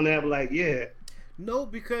jumping on that, like, yeah. No,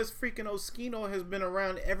 because freaking Oskino has been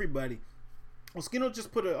around everybody. Oskino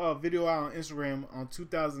just put a video out on Instagram on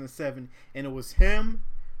 2007, and it was him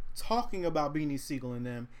talking about Beanie Siegel and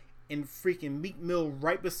them, and freaking Meek Mill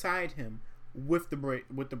right beside him with the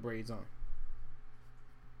braids on.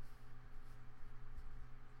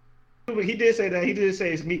 He did say that. He did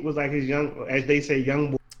say his Meek was like his young, as they say,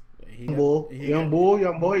 young boy. Young boy,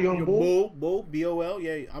 B-O-L.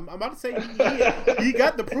 Yeah, I'm about to say he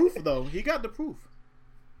got the proof though. He got the proof.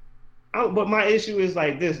 But my issue is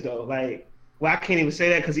like this though. Like, well, I can't even say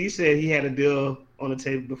that because he said he had a deal on the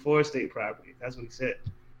table before state property. That's what he said.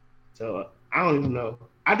 So I don't even know.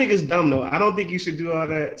 I think it's dumb though. I don't think you should do all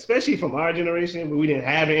that, especially from our generation, where we didn't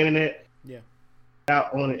have the internet. Yeah.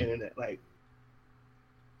 Out on the internet, like.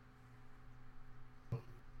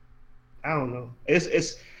 I don't know.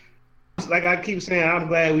 It's like I keep saying, I'm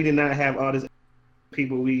glad we did not have all this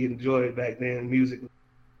people we enjoyed back then. Music,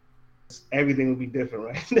 everything would be different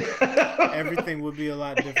right now. Everything would be a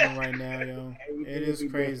lot different right now, yo. It is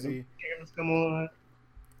crazy. Come on.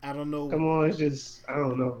 I don't know. Come on, it's just I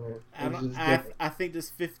don't know, man. I think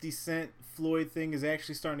this 50 Cent Floyd thing is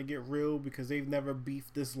actually starting to get real because they've never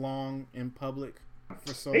beefed this long in public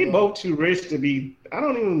for so long. They both too rich to be. I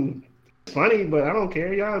don't even. Funny, but I don't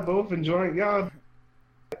care. Y'all both enjoying y'all.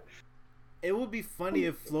 It would be funny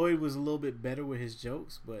if Floyd was a little bit better with his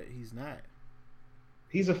jokes, but he's not.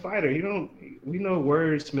 He's a fighter. We know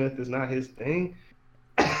wordsmith is not his thing.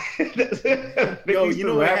 Yo, you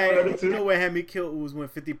know what had me killed was when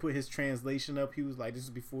 50 put his translation up. He was like, "This is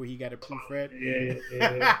before he got it proofread."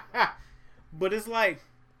 Yeah. But it's like,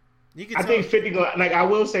 you can. I think 50 gonna, like, I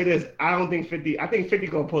will say this. I don't think 50. I think 50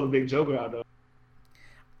 gonna pull a big Joker out though.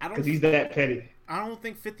 Because he's that petty. I don't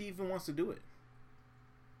think 50 even wants to do it.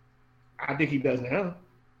 I think he does now.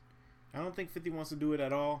 I don't think 50 wants to do it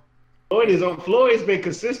at all. Floyd's been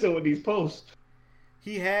consistent with these posts.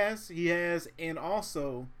 He has, and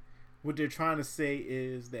also what they're trying to say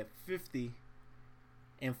is that 50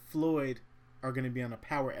 and Floyd are going to be on a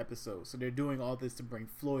Power episode. So they're doing all this to bring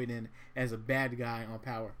Floyd in as a bad guy on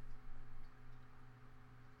Power.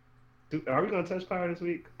 Are we going to touch Power this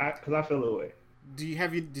week? Because I feel away.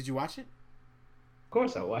 Did you watch it? Of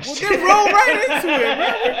course I watched it. Well, then roll right into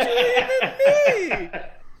it, man.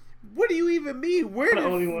 What do you even mean? What do you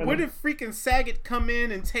even mean? Where did freaking Saget come in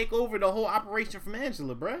and take over the whole operation from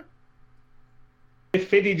Angela, bruh?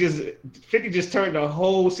 50 just turned the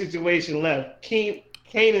whole situation left.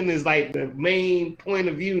 Kanan is like the main point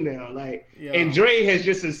of view now. Like, and Dre has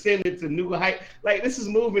just ascended to new height. Like, this is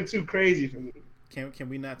moving too crazy for me. Can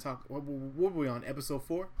we not talk? What were we on, episode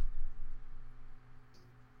 4?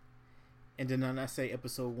 And did I not say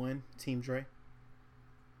episode 1, Team Dre?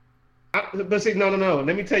 But see, no.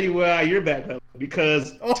 Let me tell you why you're backpedaling.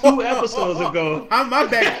 Because 2 episodes ago, I'm my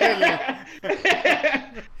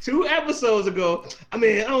backpedaling. 2 episodes ago, I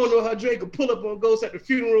don't know how Drake could pull up on Ghost at the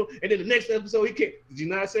funeral, and then the next episode he can't. Did you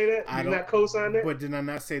not say that? Did you not co-sign that? But did I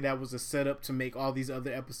not say that was a setup to make all these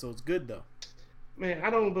other episodes good though? Man, I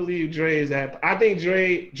don't believe Dre is that. I think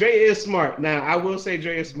Dre is smart. Now, I will say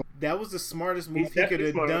Dre is smart. That was the smartest move he could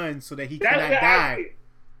have done so that he could not die.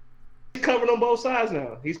 He's covered on both sides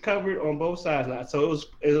now. So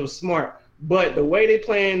it was smart. But the way they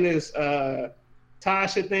playing this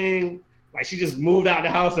Tasha thing, like she just moved out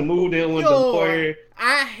the house and moved in with the lawyer.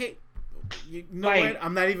 I hate. You know what?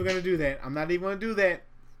 I'm not even gonna do that.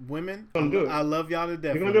 Women, I love y'all to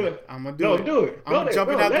death. You're gonna do it. I'm gonna do it. I'm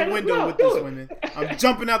jumping out the window with this women. I'm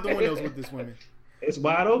jumping out the windows with this women. It's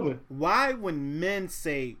wide open. Why, when men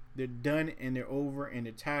say they're done and they're over and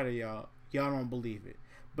they're tired of y'all don't believe it?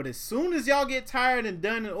 But as soon as y'all get tired and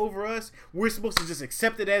done and over us, we're supposed to just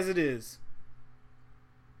accept it as it is.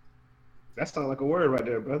 That sounds like a word right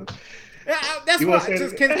there, brother. That's why.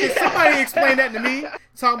 Can somebody explain that to me?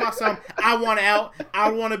 Talking about something. I want out. I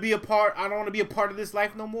don't want to be a part. I don't want to be a part of this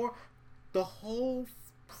life no more. The whole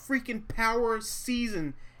freaking Power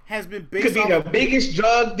season has been based. Could be the biggest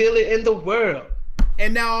drug dealer in the world.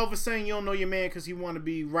 And now all of a sudden you don't know your man because he want to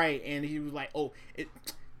be right, and he was like,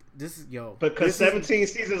 this is Because 17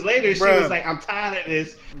 seasons later, she was like, I'm tired of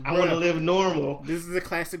this. I want to live normal. This is a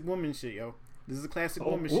classic woman shit, yo. This is a classic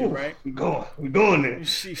woman shit, right? We going there.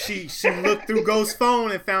 She looked through Ghost's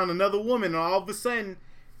phone and found another woman, and all of a sudden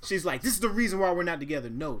she's like, this is the reason why we're not together.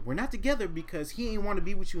 No, we're not together because he ain't want to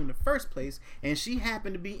be with you in the first place, and she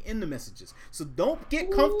happened to be in the messages. So don't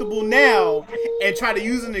get comfortable now and try to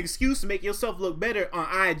use an excuse to make yourself look better on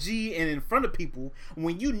IG and in front of people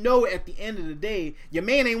when you know at the end of the day your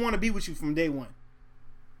man ain't want to be with you from day one.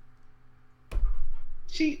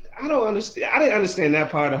 I don't understand. I didn't understand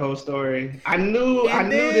that part of the whole story. I knew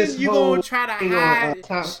this. You gonna try to hide?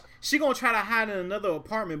 She gonna try to hide in another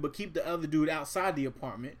apartment, but keep the other dude outside the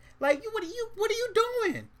apartment. Like, what are you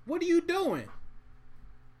doing? What are you doing?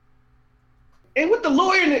 And with the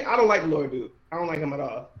lawyer, I don't like the lawyer dude. I don't like him at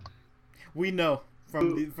all. We know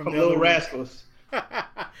from the Little Rascals.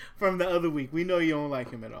 From the other week, we know you don't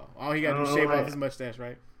like him at all. All he got to do is shave off his mustache,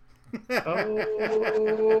 right?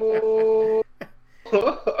 Oh.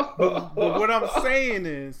 but what I'm saying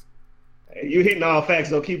is, you hitting all facts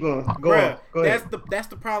though. Keep going. Go ahead. That's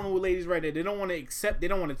the problem with ladies right there. They don't want to accept. They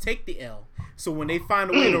don't want to take the L. So when they find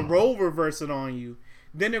a way to role reverse it on you,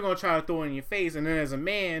 then they're gonna try to throw it in your face. And then as a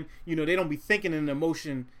man, they don't be thinking in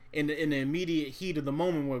emotion in the immediate heat of the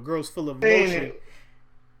moment where a girl's full of emotion.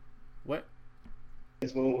 What?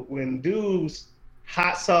 It's when dudes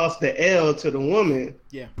hot sauce the L to the woman.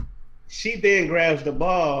 Yeah. She then grabs the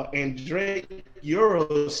ball and Drake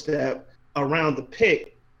Euro step around the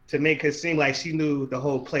pick to make her seem like she knew the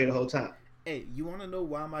whole play the whole time. Hey, you want to know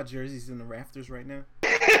why my jersey's in the rafters right now?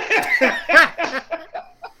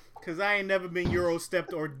 Because I ain't never been Euro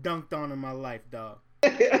stepped or dunked on in my life, dog.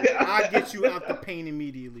 I get you out the paint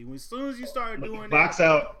immediately. As soon as you start doing box that,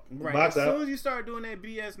 out. Right. Box as out. soon as you start doing that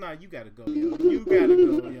BS, you gotta go, yo. You gotta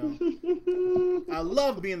go, yo. I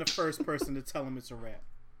love being the first person to tell him it's a rap.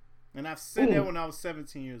 And I've said that when I was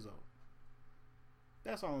 17 years old.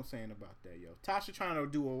 That's all I'm saying about that, yo. Tasha trying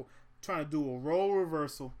to do a role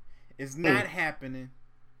reversal. It's not happening.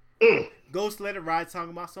 Ghost let it ride,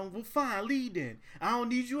 talking about something. Well, fine, lead then. I don't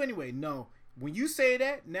need you anyway. No. When you say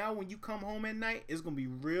that, now when you come home at night, it's gonna be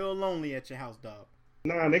real lonely at your house, dog.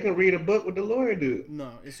 Nah, they can read a book with the lawyer dude.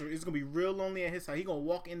 No, it's gonna be real lonely at his house. He gonna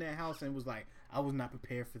walk in that house and was like, I was not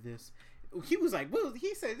prepared for this. He was like, well,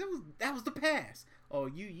 he said that was the past. Oh,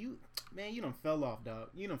 you man, you done fell off, dog.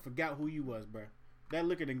 You done forgot who you was, bro. That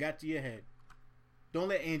liquor done got to your head. Don't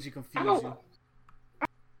let Angie confuse you.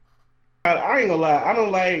 I ain't gonna lie. I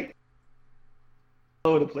don't like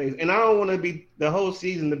all over the place, and I don't want to be the whole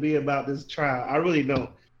season to be about this trial. I really don't.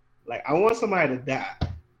 Like, I want somebody to die.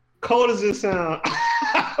 Cold as it sound,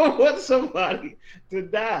 I want somebody to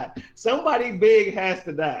die. Somebody big has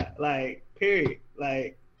to die. Like, period.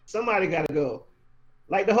 Like, somebody gotta go.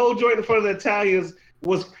 Like, the whole joint in front of the Italians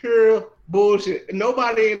was pure bullshit.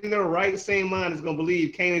 Nobody in their right same mind is gonna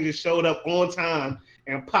believe Kanan just showed up on time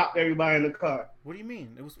and popped everybody in the car. What do you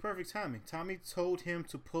mean? It was perfect timing. Tommy told him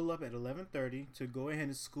to pull up at 11:30 to go ahead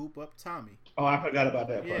and scoop up Tommy. Oh, I forgot about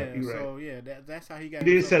that part. Yeah, You're so right. yeah, that's how he got.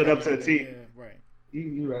 He did set it up to the T. Yeah, right.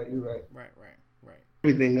 You're right. Right.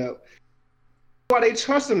 Everything up. Why they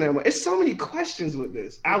trust him that much? It's so many questions with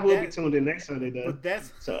this. I will be tuned in next Sunday, though. But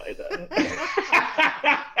that's so it does.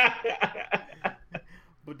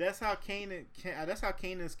 But that's how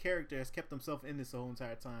Kanan's character has kept himself in this the whole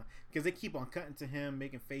entire time, because they keep on cutting to him,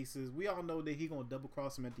 making faces. We all know that he's gonna double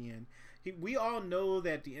cross him at the end. We all know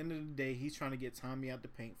that at the end of the day he's trying to get Tommy out the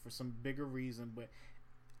paint for some bigger reason. But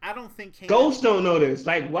I don't think Ghosts don't know this.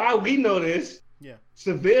 Like, why we know this? Yeah,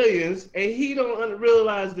 civilians, and he don't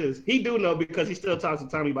realize this. He do know because he still talks to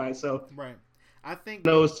Tommy by himself. Right. I think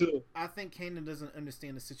knows too. I think Kanan doesn't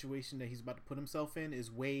understand the situation that he's about to put himself in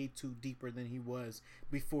is way too deeper than he was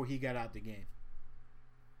before he got out the game.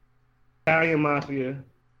 Italian mafia,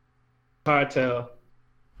 cartel,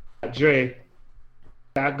 Dre,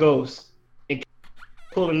 got Ghost, and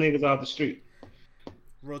pulling niggas off the street.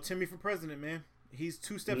 Roll Timmy for president, man. He's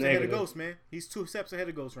 2 steps ahead of Ghost, man. He's 2 steps ahead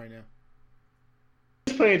of Ghost right now.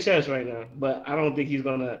 He's playing chess right now, but I don't think he's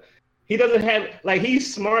gonna. He doesn't have, like,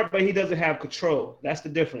 he's smart, but he doesn't have control. That's the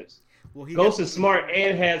difference. Well, Ghost is smart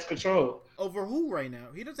and has control. Over who right now?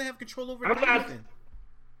 He doesn't have control over anything.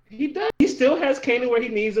 He does. He still has Kanan where he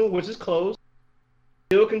needs him, which is close.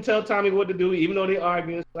 Still can tell Tommy what to do, even though they're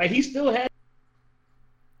arguing. Like, he still has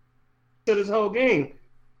to this whole game.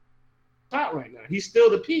 Top right now. He's still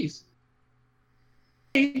the piece.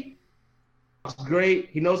 He's great.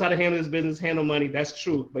 He knows how to handle his business, handle money. That's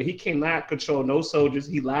true. But he cannot control no soldiers.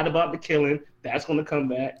 He lied about the killing. That's going to come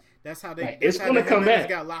back. That's how they. Like, it's going to come back.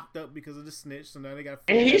 Got locked up because of the snitch, so now they got.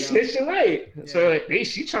 And he's snitching right. Yeah. So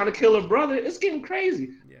she trying to kill her brother. It's getting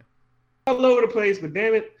crazy. Yeah. All over the place, but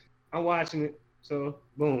damn it, I'm watching it. So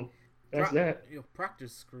boom, that's that. Yo,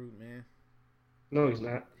 Proctor's screwed, man. No, he's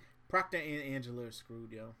not. Proctor and Angela are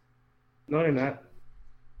screwed, yo. No, they're not.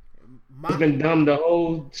 She's been dumb the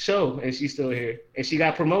whole show, and she's still here, and she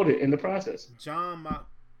got promoted in the process. John Mock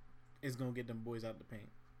is gonna get them boys out the paint.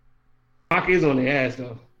 Mock is on the ass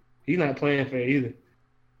though. He's not playing fair either.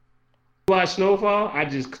 You watch Snowfall? I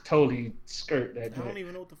just totally skirt that. I don't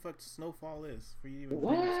even know what the fuck Snowfall is. For you even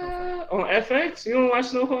what on FX? You don't watch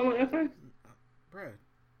Snowfall on FX? Bruh,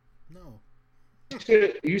 no.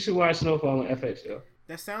 You should watch Snowfall on FX, yo.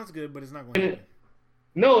 That sounds good, but it's not going to happen.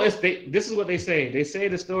 No, this is what they say. They say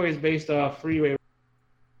the story is based off Freeway.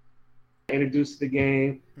 Introduced to the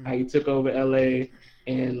game, how he took over LA,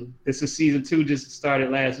 and this is season 2 just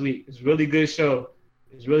started last week. It's a really good show.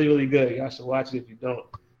 It's really, really good. Y'all should watch it if you don't.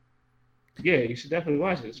 Yeah, you should definitely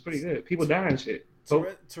watch it. It's pretty good. People die and shit.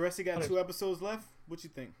 Teresi got 2 episodes left. What you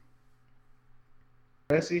think?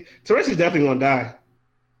 Teresi's definitely gonna die.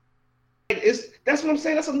 That's what I'm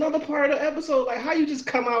saying. That's another part of the episode. Like, how you just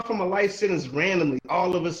come out from a life sentence randomly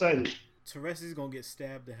all of a sudden. Teresi's gonna get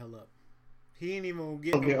stabbed the hell up. He ain't even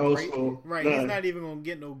gonna get old school. Right, he's not even gonna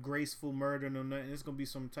get no graceful murder, no nothing. It's gonna be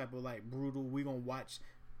some type of like brutal. We gonna watch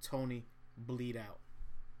Tony bleed out.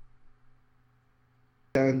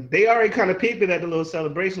 And they already kind of peeped it at the little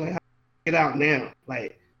celebration. Like, how get out now?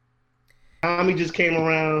 Like, Tommy just came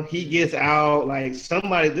around. He gets out. Like,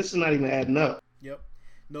 somebody. This is not even adding up. Yep.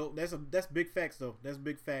 No, that's big facts though. That's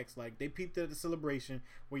big facts. Like, they peeped at the celebration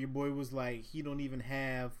where your boy was like, he don't even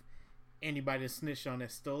have anybody to snitch on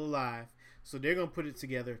that's still alive. So they're gonna put it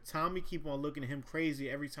together. Tommy keep on looking at him crazy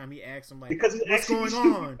every time he asks him like, because what's going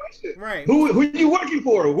on? Right. Who are you working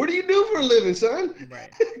for? What do you do for a living, son? Right.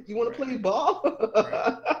 You want to play ball?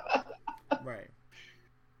 Right.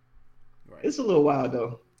 It's a little wild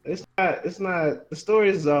though. It's not. The story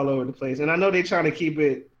is all over the place, and I know they're trying to keep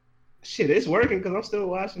it Shit, it's working because I'm still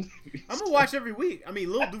watching. I'm gonna watch every week. I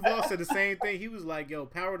mean, Lil Duval said the same thing. He was like, "Yo,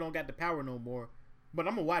 Power don't got the power no more," but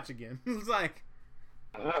I'm gonna watch again. It's like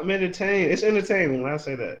I'm entertained. It's entertaining when I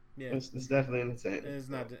say that. Yeah, it's definitely entertaining. It's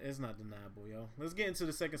not deniable, yo. Let's get into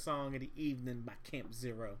the second song of the evening by Camp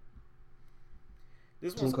Zero.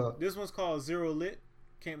 This one's called Zero Lit.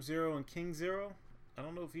 Camp Zero and King Zero. I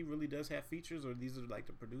don't know if he really does have features or these are like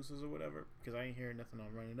the producers or whatever because I ain't hearing nothing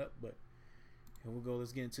on Run It Up. But here we go.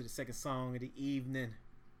 Let's get into the second song of the evening.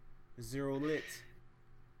 Zero Lit.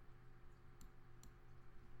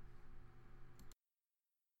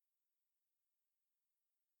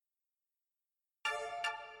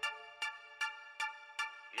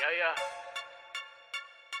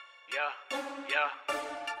 Yeah.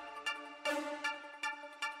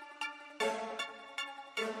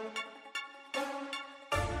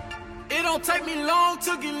 It don't take me long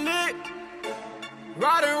to get lit.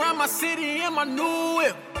 Riding around my city in my new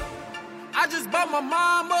whip. I just bought my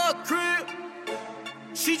mama a crib.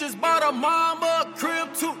 She just bought her mama a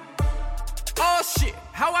crib too. Oh shit,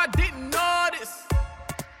 how I didn't know this.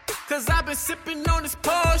 Cause I've been sipping on this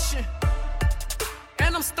potion.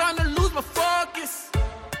 And I'm starting to lose my focus.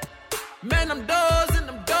 Man, I'm dozing.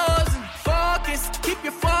 Focus, keep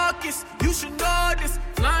your focus. You should know this.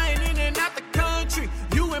 Flying in and out the country,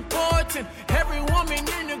 you important. Every woman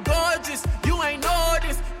in you gorgeous. You ain't know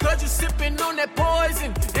this, cause you sipping on that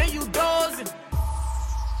poison and you dozing.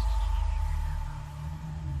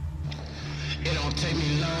 It don't take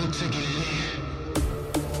me long to get lit.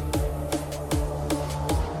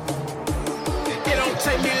 It don't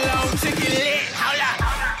take me long to get lit. Hold up.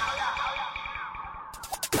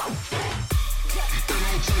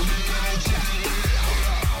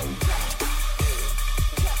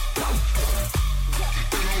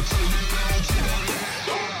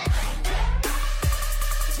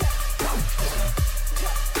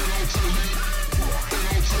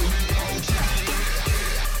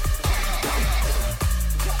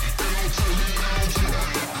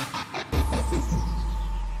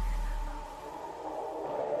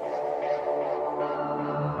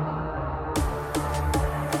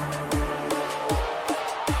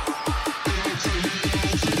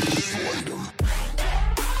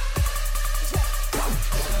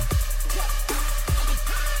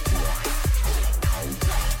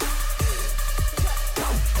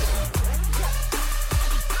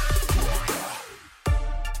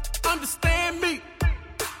 Understand me?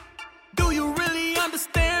 Do you really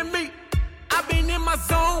understand me? I've been in my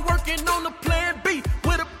zone working on the plan B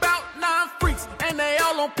with about 9 freaks and they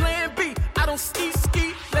all on plan B. I don't ski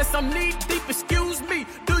unless I'm knee deep, excuse me.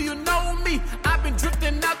 Do you know me? I've been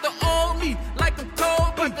drifting out the old me like a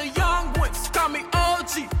cold, but the young ones call me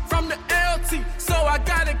OG from the LT, so I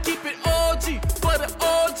gotta keep it OG for the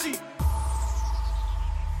OG.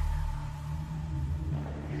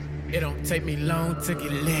 It don't take me long to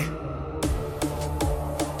get lit.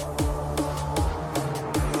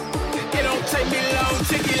 It don't take me long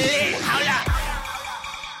to get lit. Hold up.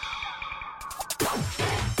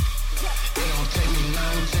 It don't take me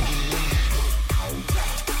long to get lit.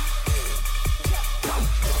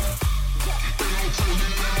 It don't take me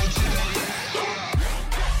long to get lit.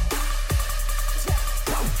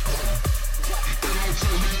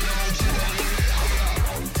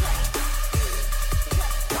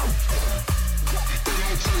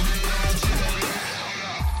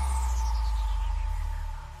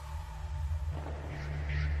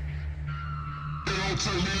 It don't take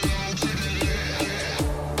me long to get lit.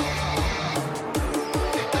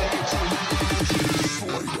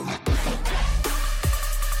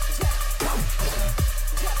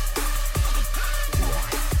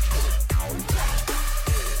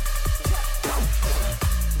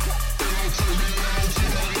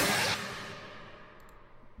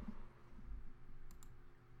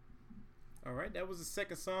 All right, that was the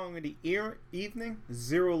second song of the evening,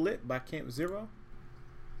 Zero Lit by Camp Zero.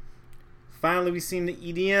 Finally, we seen the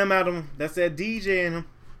EDM out of him. That's that DJ in him.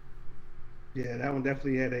 Yeah, that one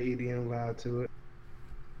definitely had that EDM vibe to it.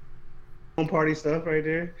 Home party stuff right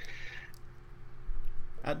there.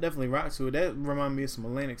 I definitely rock to it. That remind me of some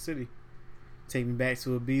Atlantic City. Take me back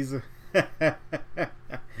to Ibiza.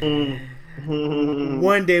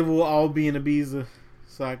 One day we'll all be in Ibiza,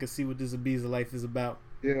 so I can see what this Ibiza life is about.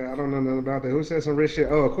 Yeah, I don't know nothing about that. Who said some rich shit?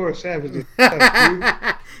 Oh, of course, Savage.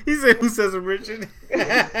 He said, "Who says some rich shit?"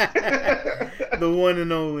 The one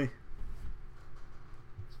and only.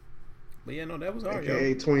 But yeah, no, that was hard.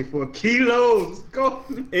 AKA 24 kilos. Go.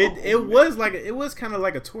 It was kind of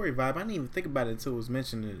like a Tory vibe. I didn't even think about it until it was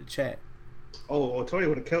mentioned in the chat. Oh, Tory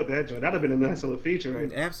would have killed that joint. That'd have been a nice little feature,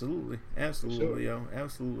 right? Absolutely, Sure. yo,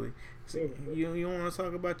 absolutely. So, Sure. you want to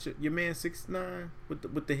talk about your man 6ix9ine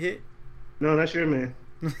with the hit? No, that's your man.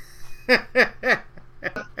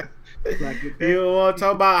 You don't want to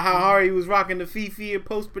talk about how hard he was rocking the Fifi in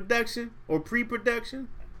post production or pre production?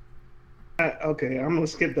 Okay, I'm gonna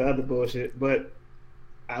skip the other bullshit, but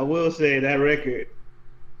I will say that record,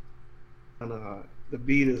 the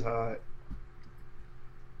beat is hard.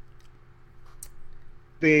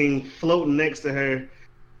 Thing floating next to her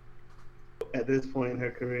at this point in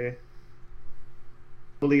her career.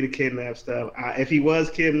 Believe the kidnap stuff. If he was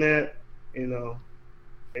kidnapped,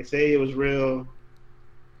 they say it was real.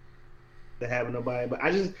 To having nobody, but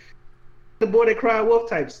I just the boy that cried wolf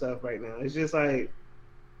type stuff right now. It's just like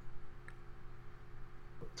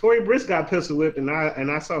Tory Bricks got pistol whipped, and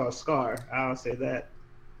I saw a scar. I'll say that.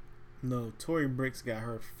 No, Tory Bricks got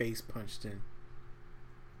her face punched in.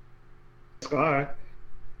 Scar.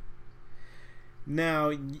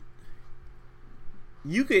 Now,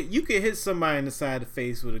 you could hit somebody in the side of the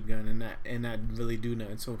face with a gun and not really do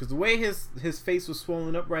nothing to him, because the way his face was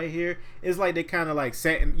swollen up right here is like they kind of like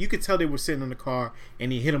sat and you could tell they were sitting in the car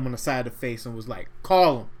and he hit him on the side of the face and was like,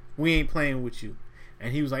 "Call him, we ain't playing with you,"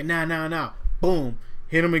 and he was like, nah, boom,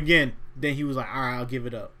 hit him again. Then he was like, "All right, I'll give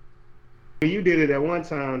it up." When you did it at one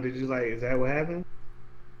time, did you like? Is that what happened?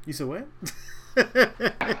 You said what?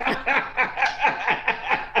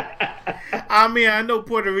 I mean, I know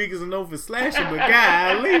Puerto Ricans are known for slashing, but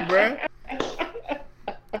golly, bruh.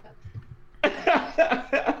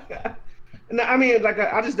 No, I mean, like,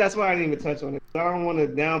 that's why I didn't even touch on it. I don't want to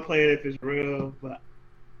downplay it if it's real, but,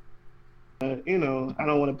 I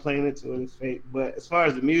don't want to play into it as fake. But as far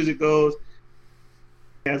as the music goes,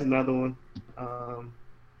 that's another one. I'm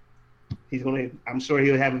sure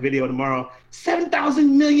he'll have a video tomorrow.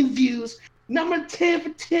 7,000 million views. Number 10 for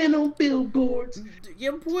 10 on billboards.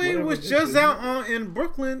 Your boy was just out in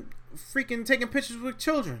Brooklyn freaking taking pictures with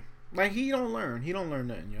children. Like, he don't learn. He don't learn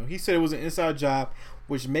nothing, yo. He said it was an inside job,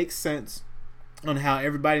 which makes sense on how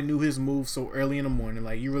everybody knew his move so early in the morning.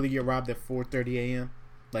 Like, you really get robbed at 4:30 a.m.?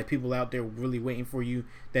 Like, people out there really waiting for you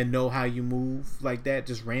that know how you move like that?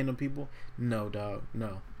 Just random people? No, dog.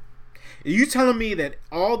 No. Are you telling me that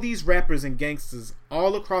all these rappers and gangsters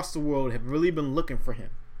all across the world have really been looking for him?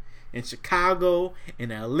 In Chicago,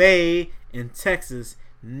 in LA, in Texas,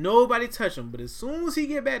 nobody touch him. But as soon as he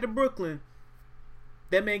get back to Brooklyn,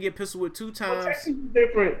 that man get pistol whipped 2 times. Well, Texas is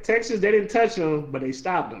different. Texas, they didn't touch him, but they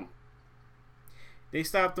stopped him. They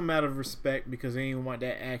stopped him out of respect because they didn't want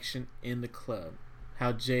that action in the club.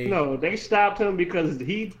 How Jay? No, they stopped him because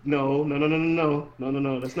no.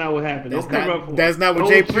 That's not what happened. That's not what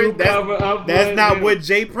Jay Prince. That's not what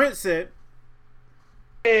Jay Prince said.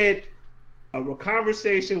 A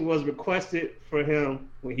conversation was requested for him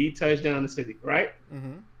when he touched down the city, right?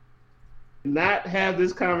 Mm-hmm. Not have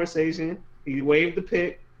this conversation. He waved the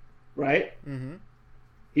pick, right? Mm-hmm.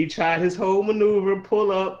 He tried his whole maneuver,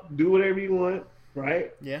 pull up, do whatever you want,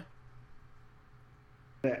 right? Yeah.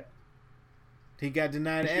 That. He got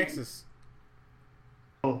denied access.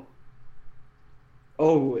 Over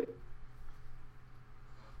with.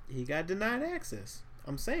 He got denied access.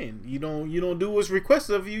 I'm saying you don't do what's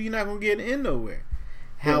requested of you, you're not gonna get in nowhere.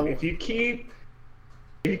 How if you keep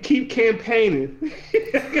campaigning,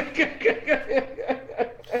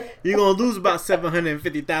 you're gonna lose about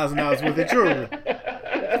 $750,000 worth of jewelry.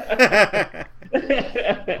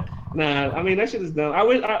 Nah, I mean that shit is dumb.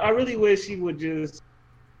 I really wish he would just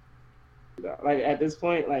like at this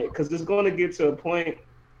point, like, because it's going to get to a point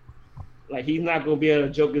like he's not going to be able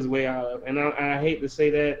to joke his way out of. And I hate to say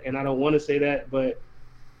that, and I don't want to say that, but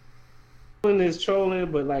trolling is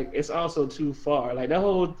trolling, but like it's also too far. Like that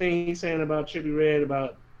whole thing he's saying about Trippie Redd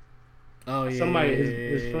about somebody,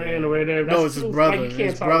 his friend or whatever. No, it's his brother. Like, you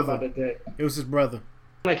can't talk about it. It was his brother.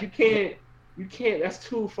 Like you can't. That's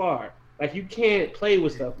too far. Like you can't play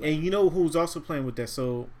with stuff. Like and you know who's also playing with that?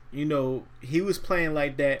 So he was playing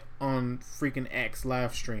like that on freaking Axe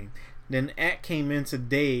live stream. Then Act came in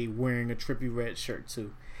today wearing a Trippie Redd shirt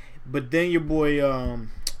too. But then your boy,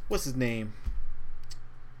 what's his name?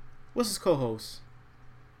 What's his co-host?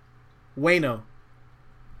 Wayno.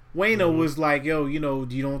 Wayno was like, yo, you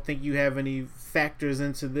don't think you have any factors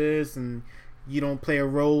into this, and you don't play a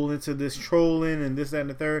role into this trolling and this, that, and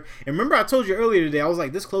the third. And remember I told you earlier today, I was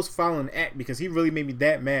like this close to following Act because he really made me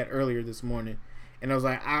that mad earlier this morning. And I was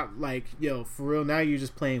like, yo, for real, now you're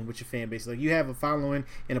just playing with your fan base. Like, you have a following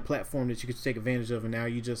and a platform that you could take advantage of, and now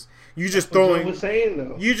you just throwing. Was saying,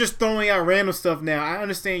 though. You're just throwing out random stuff now. I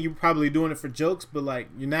understand you're probably doing it for jokes, but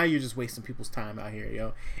like now you're just wasting people's time out here,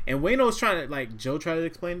 yo. And Wayno's trying to, like, Joe tried to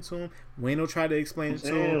explain it to him. Wayno tried to explain it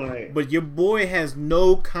to him, like, but your boy has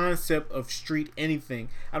no concept of street anything.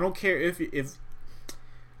 I don't care if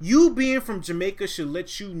you being from Jamaica should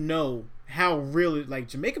let you know how really, like,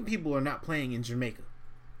 Jamaican people are not playing in Jamaica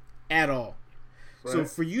at all. Right. So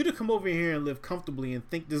for you to come over here and live comfortably and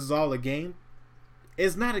think this is all a game,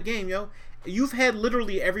 it's not a game, yo. You've had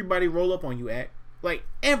literally everybody roll up on you, Act. Like,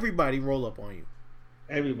 everybody roll up on you.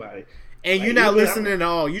 Everybody. And like, you're not listening at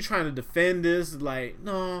all. You're trying to defend this. Like,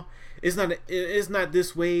 no, it's not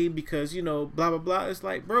this way because, you know, blah, blah, blah. It's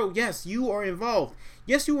like, bro, yes, you are involved.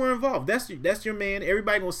 Yes, you were involved. That's your man.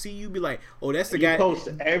 Everybody gonna see you be like, oh, that's the guy. You post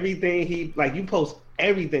everything he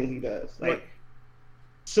does. Like, right.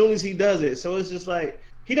 As soon as he does it. So it's just like,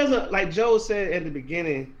 he doesn't, like Joe said at the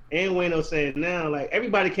beginning, and Wayno said now, like,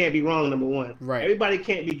 everybody can't be wrong, number one. Right. Everybody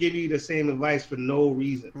can't be giving you the same advice for no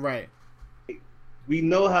reason. Right. We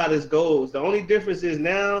know how this goes. The only difference is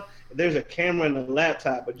now there's a camera and a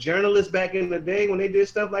laptop. But journalists back in the day when they did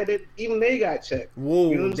stuff like that, even they got checked.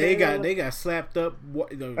 Whoa, you know they got slapped up.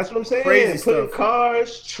 That's what I'm saying. Crazy Put in stuff.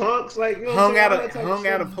 Cars, trunks, like, you know, hung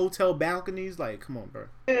out of hotel balconies. Like, come on, bro.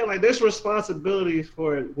 Yeah, like, there's responsibility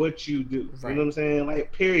for what you do. Right. You know what I'm saying?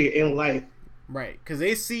 Like, period, in life. Right, because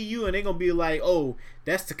they see you and they gonna be like, oh,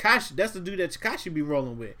 that's Tekashi. That's the dude that Tekashi be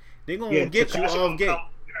rolling with. They gonna get Tekashi you off gate.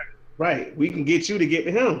 Right, we can get you to get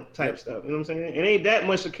to him type stuff. You know what I'm saying? It ain't that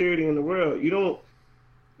much security in the world. I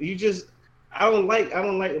don't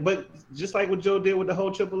like, but just like what Joe did with the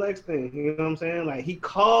whole Triple X thing, you know what I'm saying? Like, he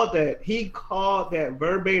called that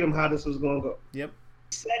verbatim how this was gonna go. Yep.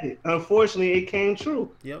 He said it. Unfortunately, it came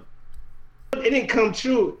true. Yep. It didn't come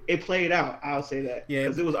true. It played out. I'll say that. Yeah.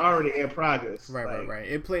 Because it was already in progress. Right.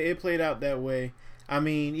 It played out that way. I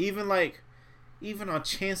mean, even on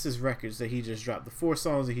Chance's records that he just dropped, the 4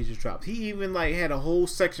 songs that he just dropped, he even like had a whole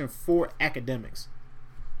section for academics.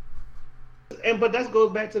 But that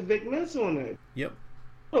goes back to Vic Mensa on that. Yep.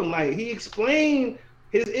 Like, he explained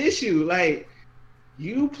his issue. Like,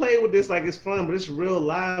 you play with this like it's fun, but it's real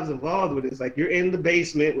lives involved with it. It's like you're in the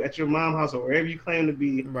basement at your mom's house or wherever you claim to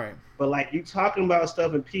be. Right. But like, you talking about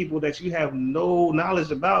stuff and people that you have no knowledge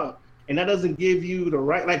about. And that doesn't give you the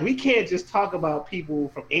right, like, we can't just talk about people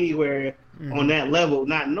from anywhere on that level,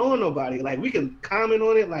 not knowing nobody. Like, we can comment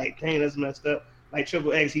on it, like, dang, that's messed up. Like,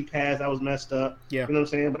 Triple X, he passed, that was messed up. Yeah. You know what I'm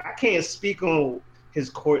saying? But I can't speak on his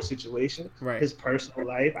court situation, right, his personal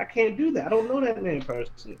life. I can't do that. I don't know that man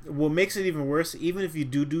personally. What makes it even worse, even if you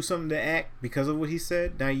do something to Act because of what he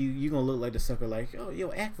said, now you gonna look like the sucker, like, oh,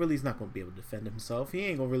 yo, Act really is not gonna be able to defend himself. He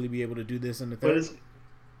ain't gonna really be able to do this in the third. But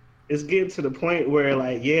it's getting to the point where,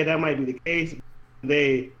 like, yeah, that might be the case.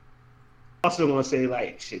 They also gonna say,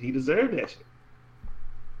 like, shit, he deserved that shit.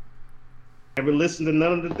 Never listened to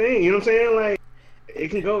none of the thing. You know what I'm saying? Like, it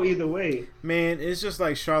can go either way. Man, it's just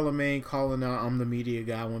like Charlamagne calling out I'm the media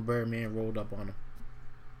guy when Birdman rolled up on him.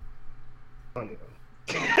 Funny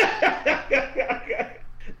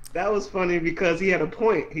that was funny because he had a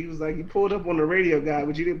point. He was like, he pulled up on the radio guy,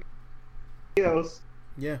 but you didn't else.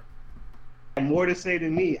 Yeah. More to say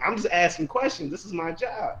than me. I'm just asking questions. This is my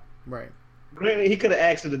job. Right. Granted, he could have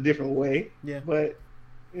asked it a different way. Yeah. But,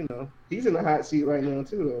 you know, he's in the hot seat right now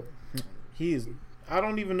too, though. He is. I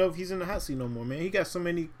don't even know if he's in the hot seat no more, man. He got so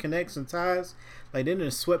many connects and ties. Like, they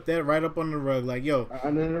didn't swept that right up on the rug. Like, yo.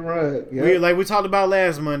 Under the rug. Yep. We talked about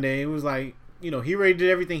last Monday. It was like, you know, he already did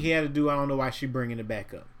everything he had to do. I don't know why she bringing it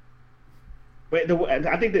back up. But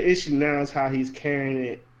I think the issue now is how he's carrying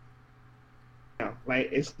it. Like,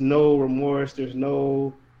 it's no remorse.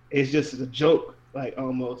 It's just a joke, like,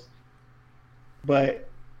 almost. But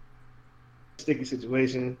sticky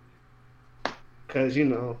situation. Because, you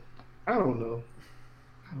know, I don't know.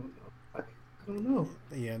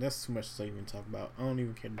 Yeah, that's too much to even talk about. I don't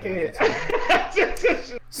even care.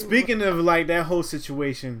 Yeah. Speaking of, like, that whole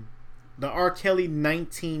situation, the R. Kelly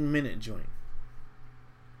 19-minute joint.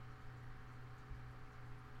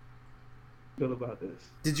 Feel about this?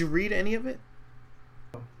 Did you read any of it?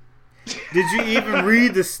 Did you even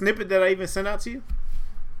read the snippet that I even sent out to you?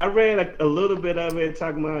 I read a little bit of it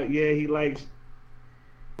talking about, yeah, he likes,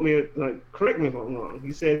 I mean, like, correct me if I'm wrong.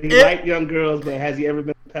 He said he liked young girls, but has he ever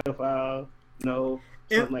been a pedophile? No.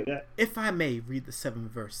 Something like that. If I may read the 7th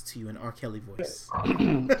verse to you in R. Kelly voice.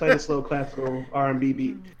 Play the slow classical R&B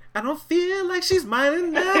beat. I don't feel like she's mine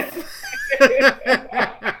enough.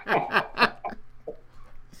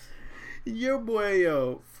 Your boy,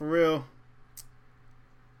 yo, for real.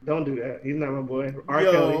 Don't do that. He's not my boy. R.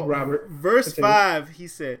 Kelly, Robert. Verse Continue. 5, he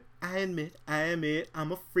said, I admit,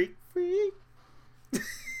 I'm a freak.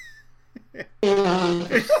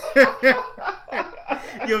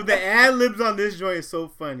 Yo, the ad libs on this joint is so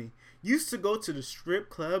funny. Used to go to the strip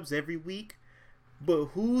clubs every week, but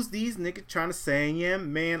who's these niggas trying to say I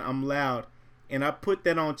am? Man, I'm loud. And I put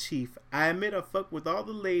that on Chief. I admit I fuck with all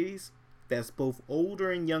the ladies. That's both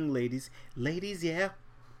older and young ladies. Ladies, yeah.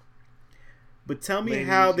 But tell me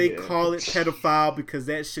how they call it pedophile, because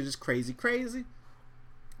that shit is crazy.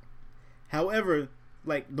 However,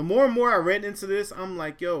 like, the more and more I read into this, I'm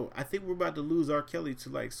like, yo, I think we're about to lose R. Kelly to,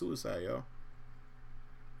 like, suicide, yo.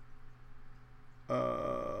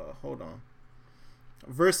 Hold on.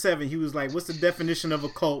 Verse 7, he was like, what's the definition of a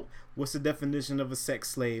cult? What's the definition of a sex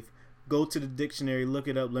slave? Go to the dictionary, look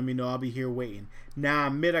it up, let me know, I'll be here waiting. Now I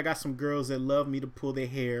admit I got some girls that love me to pull their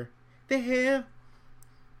hair.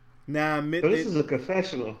 Now I admit So this is a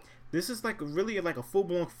confessional. This is like a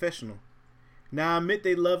full-blown confessional. Now I admit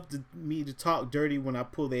they love me to talk dirty when I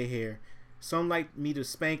pull their hair. Some like me to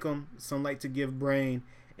spank them, some like to give brain,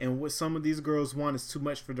 and what some of these girls want is too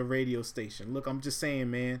much for the radio station. Look, I'm just saying,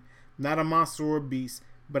 man, not a monster or a beast,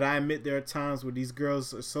 but I admit there are times where these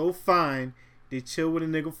girls are so fine, they chill with a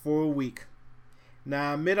nigga for a week.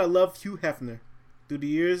 Now I admit I love Hugh Hefner. Through the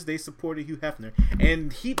years, they supported Hugh Hefner.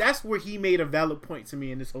 And that's where he made a valid point to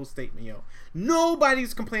me in this whole statement, yo.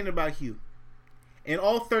 Nobody's complaining about Hugh. And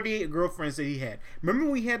all 38 girlfriends that he had. Remember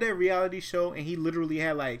when we had that reality show and he literally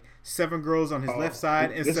had like 7 girls on his left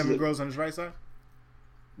side and 7 girls on his right side?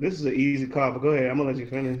 This is an easy call, but go ahead. I'm going to let you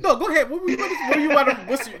finish. No, go ahead. What you want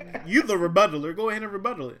to... You the rebuttaler. Go ahead and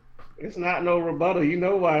rebuttal it. It's not no rebuttal. You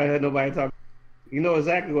know why nobody talks. You know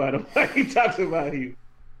exactly why nobody talks about you.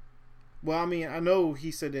 Well, I mean, I know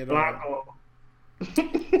he said that. Blanco.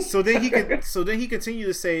 So then he continued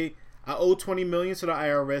to say, I owe $20 million to the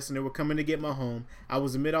IRS and they were coming to get my home. I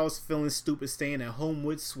was feeling stupid staying at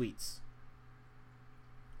Homewood Suites.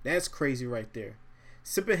 That's crazy right there.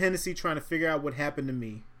 Sipping Hennessy, trying to figure out what happened to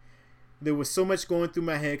me. There was so much going through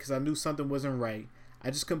my head because I knew something wasn't right.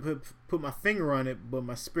 I just couldn't put my finger on it, but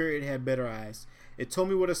my spirit had better eyes. It told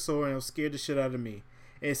me what I saw and it scared the shit out of me.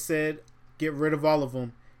 It said, get rid of all of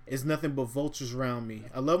them. It's nothing but vultures around me.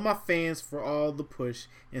 I love my fans for all the push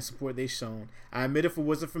and support they've shown. I admit if it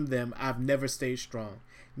wasn't from them, I've never stayed strong.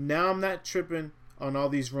 Now I'm not tripping on all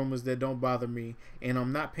these rumors that don't bother me, and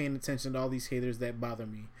I'm not paying attention to all these haters that bother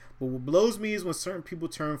me. But what blows me is when certain people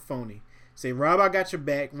turn phony. Say, Rob, I got your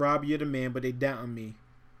back. Rob, you're the man, but they doubting me.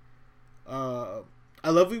 I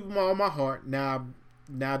love you with all my heart. Now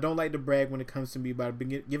I don't like to brag when it comes to me, but I've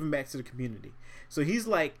been giving back to the community. So he's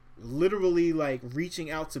like literally like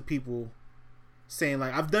reaching out to people saying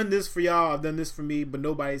like, I've done this for y'all, I've done this for me, but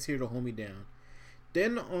nobody's here to hold me down.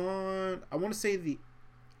 Then on, I want to say the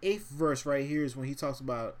 8th verse right here is when he talks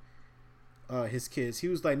about his kids. He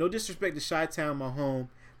was like, no disrespect to Chi-Town, my home,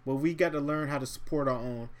 but we got to learn how to support our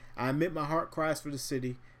own. I admit my heart cries for the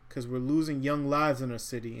city because we're losing young lives in our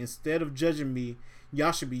city. Instead of judging me,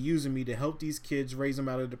 y'all should be using me to help these kids, raise them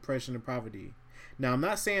out of depression and poverty. Now, I'm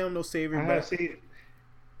not saying I'm no savior, but see,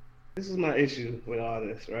 this is my issue with all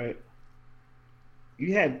this, right?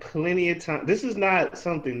 You had plenty of time. This is not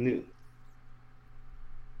something new.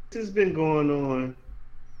 This has been going on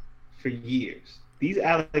for years. These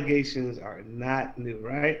allegations are not new,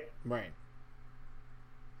 right? Right.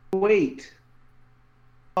 Wait.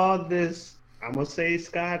 All this, I'm going to say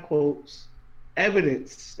sky quotes,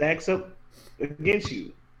 evidence stacks up against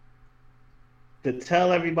you to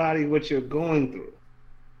tell everybody what you're going through.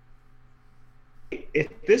 If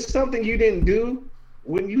this is something you didn't do,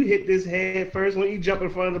 when you hit this head first, when you jump in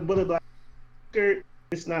front of the bullet like,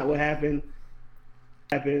 it's not what happened,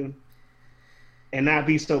 and not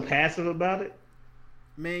be so passive about it.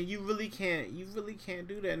 Man, you really can't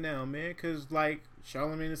do that now, man, because like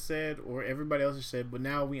Charlamagne has said, or everybody else has said, but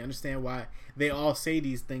now we understand why they all say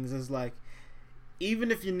these things. It's like,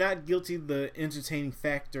 even if you're not guilty, the entertaining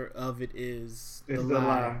factor of it is the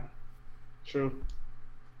lie. True.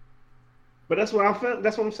 But that's what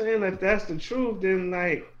I'm saying. If that's the truth, then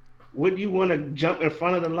like, would you want to jump in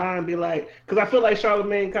front of the lie and be like? Because I feel like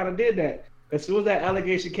Charlamagne kind of did that. As soon as that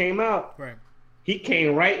allegation came out, right, he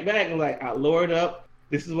came right back and like, I lured up.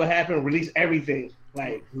 This is what happened. Release everything.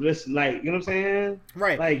 Like, listen, like, you know what I'm saying?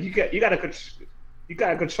 Right. Like, you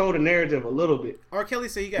gotta control the narrative a little bit. R. Kelly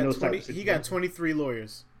said he got 23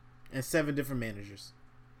 lawyers and 7 different managers.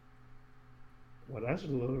 Well, that's a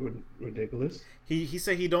little ridiculous. He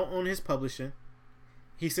said he don't own his publishing.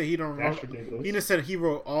 He said he don't. That's ridiculous. He just said he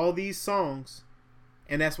wrote all these songs,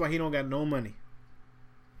 and that's why he don't got no money.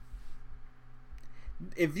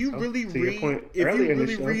 If you really to your point if you earlier in the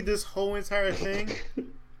really show. read this whole entire thing,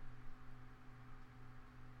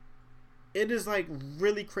 it is like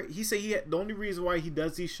really crazy. He said the only reason why he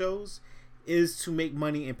does these shows is to make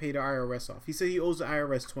money and pay the IRS off. He said he owes the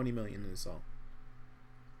IRS $20 million in this song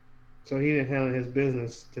So he didn't handle his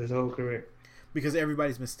business his whole career. because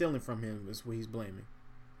everybody's been stealing from him. Is what he's blaming.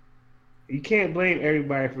 You can't blame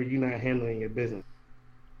everybody for you not handling your business.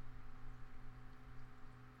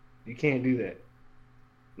 You can't do that.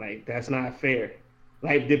 Like, that's not fair.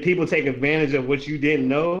 Like, did people take advantage of what you didn't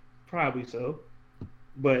know? Probably so.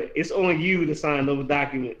 But it's on you to sign those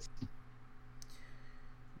documents.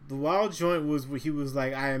 The wild joint was where he was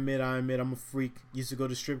like, I admit, I'm a freak. Used to go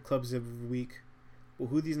to strip clubs every week. Well,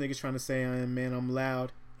 who these niggas trying to say I am, man? I'm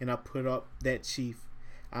loud, and I put up that chief.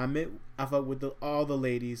 I admit I fuck with all the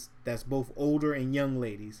ladies. That's both older and young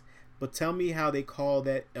ladies. But tell me how they call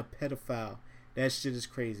that a pedophile. That shit is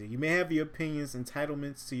crazy. You may have your opinions,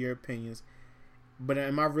 entitlements to your opinions, but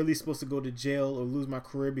am I really supposed to go to jail or lose my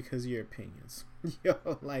career because of your opinions? Yo,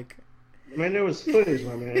 like... Man, there was footage,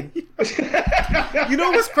 my man. You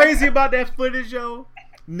know what's crazy about that footage, yo?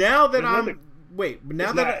 Now that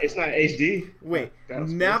it's not HD. Wait,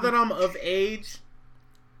 now that I'm of age,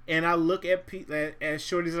 and I look at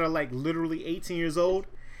shorties that are like literally 18 years old,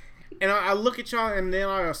 and I look at y'all, and then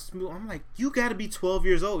I'm like, you got to be 12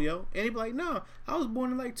 years old, yo. And he be like, no, I was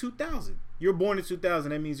born in like 2000. You're born in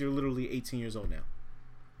 2000. That means you're literally 18 years old now,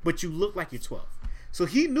 but you look like you're 12. So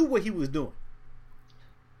he knew what he was doing.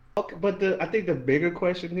 Okay, but I think the bigger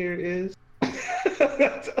question here is,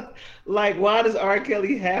 like, why does R.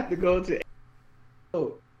 Kelly have to go to?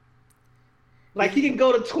 Like, he can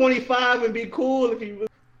go to 25 and be cool if he was.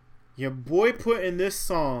 Your boy put in this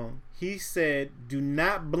song, he said, do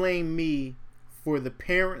not blame me for the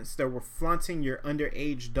parents that were flaunting your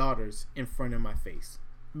underage daughters in front of my face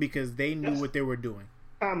because they knew what they were doing.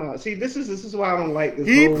 Time out. See, this is why I don't like this.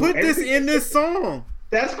 He put this in this song.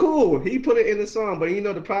 That's cool. He put it in the song, but you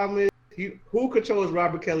know the problem is, who controls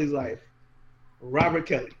Robert Kelly's life? Robert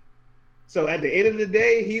Kelly. So at the end of the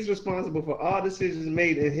day, he's responsible for all decisions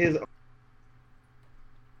made in his.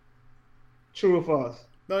 True or false?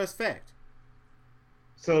 No, that's fact.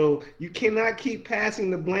 So you cannot keep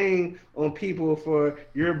passing the blame on people for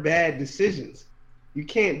your bad decisions. You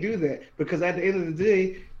can't do that because at the end of the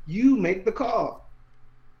day, you make the call.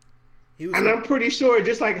 And I'm pretty sure,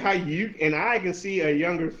 just like how you and I can see a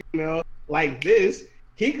younger female like this,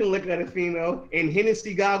 he can look at a female in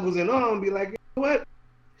Hennessy goggles and all and be like, you know what?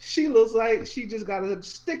 She looks like she just got a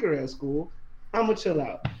sticker at school. I'm going to chill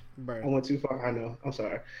out. Right. I went too far. I know. I'm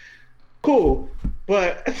sorry. Cool.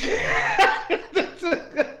 But...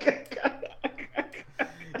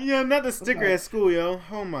 Yeah, not the sticker at school, yo.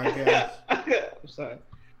 Oh, my gosh.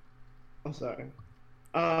 I'm sorry.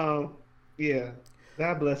 Yeah.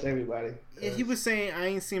 God bless everybody. Yeah, he was saying, I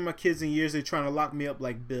ain't seen my kids in years. They trying to lock me up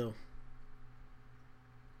like Bill.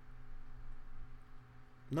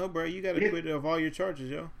 No, bro, you got acquitted of all your charges,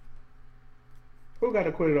 yo. Who got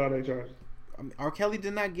acquitted of all their charges? I mean, R. Kelly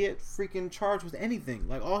did not get freaking charged with anything.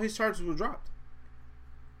 Like, all his charges were dropped.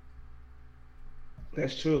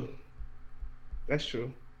 That's true. That's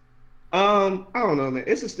true. I don't know, man.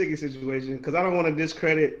 It's a sticky situation because I don't want to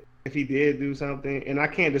discredit if he did do something, and I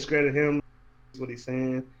can't discredit him. What he's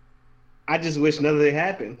saying. I just wish none of it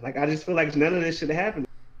happened. Like, I just feel like none of this should have happened.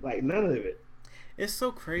 Like, none of it. It's so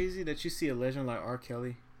crazy that you see a legend like R.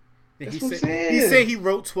 Kelly. That's He what I'm saying. he said he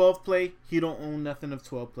wrote 12 Play. He don't own nothing of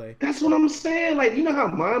 12 Play. That's what I'm saying. Like, you know how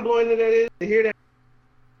mind blowing that is to hear that.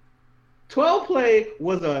 12 Play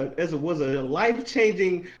was a life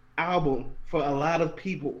changing album for a lot of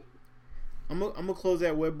people. I'm gonna close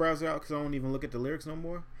that web browser out because I don't even look at the lyrics no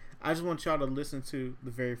more. I just want y'all to listen to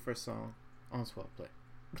the very first song on 12 Play.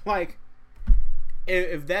 Like,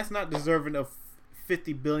 if that's not deserving of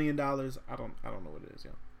 $50 billion, I don't know what it is,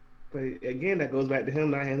 yo. But again, that goes back to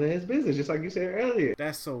him not handling his business, just like you said earlier.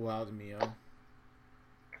 That's so wild to me, yo.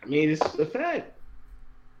 I mean, it's a fact.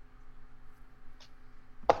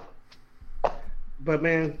 But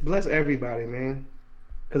man, bless everybody, man.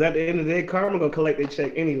 Because at the end of the day, karma gonna collect their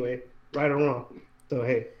check anyway, right or wrong. So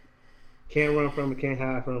hey, can't run from it, can't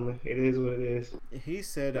hide from it. It is what it is. He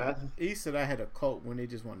said I had a cult when they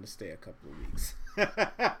just wanted to stay a couple of weeks.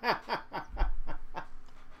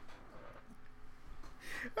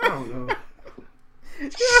 I don't know.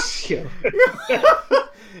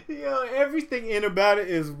 Yo, everything in about it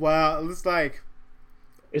is wild. It's like,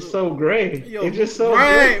 it's so gray. Yo, it's just so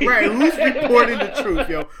right, gray. right. Who's reporting the truth,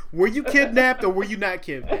 yo? Were you kidnapped or were you not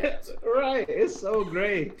kidnapped? Right. It's so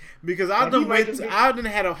gray. Because I done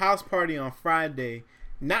had a house party on Friday,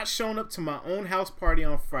 not showing up to my own house party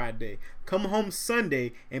on Friday, come home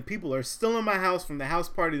Sunday, and people are still in my house from the house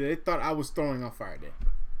party that they thought I was throwing on Friday.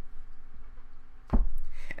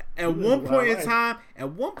 At one point in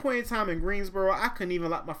time in Greensboro, I couldn't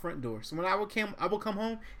even lock my front door. So when I would come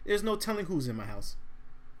home, there's no telling who's in my house.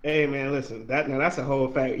 Hey man, listen, that's a whole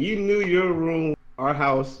fact. You knew your room, our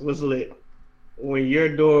house was lit when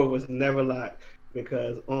your door was never locked,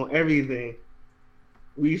 because on everything,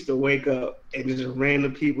 we used to wake up and just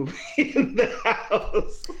random people be in the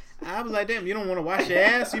house. I was like, damn, you don't want to wash your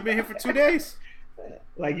ass? You've been here for 2 days.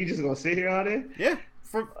 Like, you just gonna sit here all day? Yeah.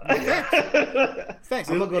 Thanks.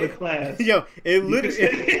 I'm gonna go to class. Yo, it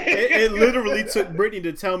literally took Brittany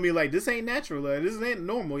to tell me, like, this ain't natural. Like, this ain't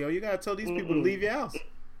normal, yo. You gotta tell these people to leave your house.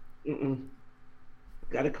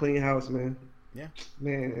 Got a clean house, man. Yeah.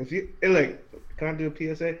 Man, if you look, can I do a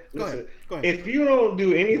PSA? Go ahead. If you don't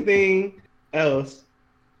do anything else,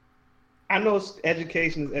 I know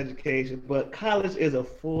education is education, but college is a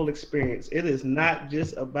full experience. It is not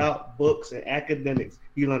just about books and academics.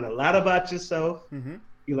 You learn a lot about yourself. Mm-hmm.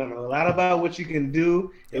 You learn a lot about what you can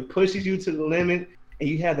do. Yep. It pushes you to the limit, and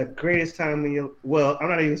you have the greatest time in your, well, I'm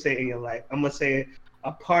not even saying in your life. I'm going to say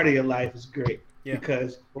a part of your life is great,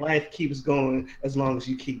 because life keeps going as long as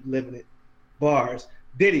you keep living it. Bars.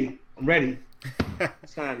 Diddy, I'm ready.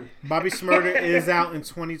 It's time. Bobby Shmurda is out in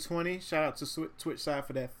 2020. Shout out to Twitch side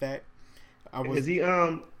for that fact. Is he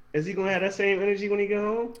gonna have that same energy when he get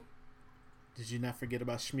home? Did you not forget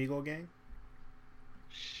about Schmiegel Gang?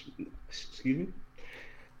 Excuse me?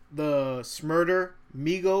 The Smurder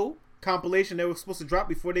Migo compilation that was supposed to drop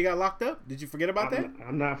before they got locked up. Did you forget about that?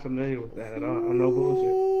 I'm not familiar with that at all. I'm no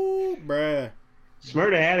bullshit. Ooh, bruh.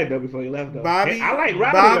 Smurder had it though before he left though. Bobby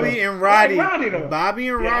and Roddy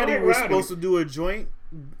were supposed to do a joint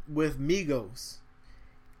with Migos.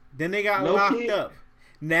 Then they got locked up.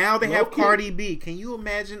 Now they have Cardi B. Can you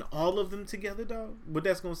imagine all of them together, dog? What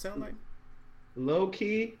that's gonna sound like? Low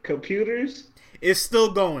key computers. It's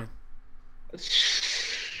still going.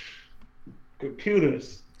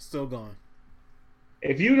 Computers. Still going.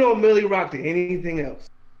 If you don't Millie rock to anything else,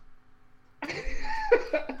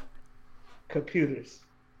 computers.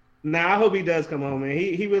 Now I hope he does come home, man.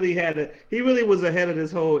 He really was ahead of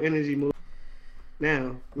this whole energy move.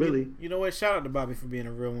 Now, really. You know what? Shout out to Bobby for being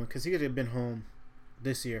a real one, because he could have been home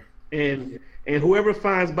this year. And whoever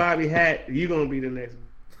finds Bobby hat, you gonna be the next,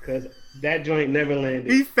 because that joint never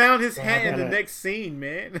landed. He found his hat in the next scene,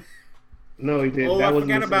 man. No, he didn't. Oh, I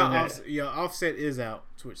forgot about Offset. Yeah, Offset is out.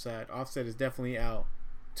 Twitch side. Offset is definitely out.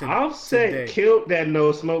 Offset killed that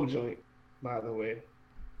No Smoke joint, by the way.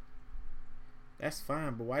 That's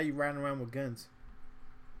fine, but why are you riding around with guns?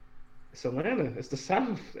 It's Atlanta. It's the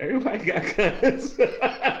South. Everybody got guns.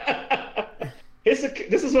 This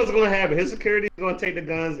is what's going to happen. His security is going to take the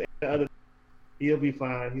guns and the other. He'll be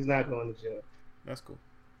fine. He's not going to jail. That's cool.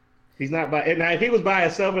 He's not by. Now, if he was by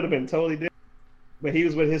himself, it would have been totally different. But he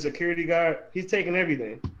was with his security guard. He's taking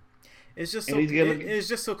everything. It's just it's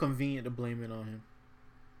just so convenient to blame it on him.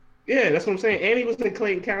 Yeah, that's what I'm saying. And he was in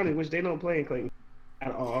Clayton County, which they don't play in Clayton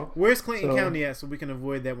at all. Where's Clayton County at, so we can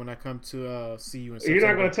avoid that when I come to see you in September? You're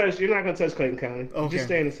not gonna touch Clayton County. Okay. Just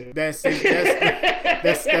stay in the city.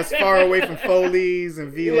 That's far away from Foley's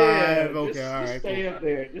and V Live. Okay, just, all right. Just stay up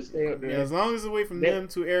there. Just stay up there. Yeah, as long as it's away from them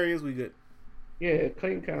two areas, we good. Yeah,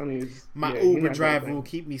 Clayton County is. My Uber driver will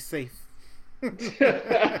keep me safe.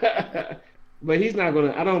 But he's not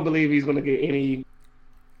gonna. I don't believe he's gonna get any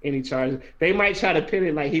charges. They might try to pin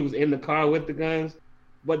it like he was in the car with the guns,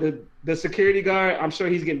 but the security guard, I'm sure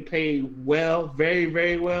he's getting paid well, very,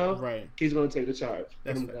 very well. Right. He's gonna take the charge.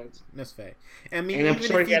 That's fact. I mean, even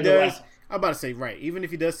if he does, I'm about to say right. Even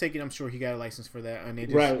if he does take it, I'm sure he got a license for that, and they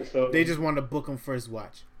just wanted to book him for his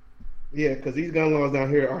watch. Yeah, because these gun laws down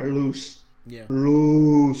here are loose. Yeah.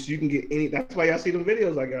 Loose. You can get any. That's why y'all see them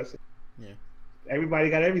videos like I said. Yeah. Everybody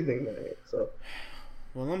got everything there. So.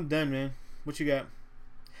 Well, I'm done, man. What you got?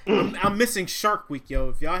 I'm missing Shark Week, yo.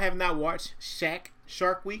 If y'all have not watched Shaq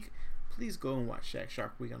Shark Week, please go and watch Shaq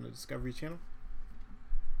Shark Week on the Discovery Channel.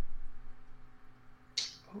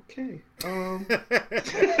 Okay.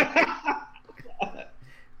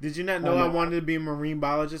 Did you not know I wanted to be a marine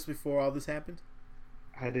biologist before all this happened?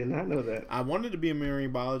 I did not know that. I wanted to be a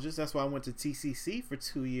marine biologist. That's why I went to TCC for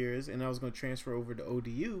 2 years, and I was going to transfer over to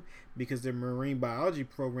ODU because their marine biology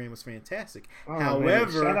program was fantastic. Oh,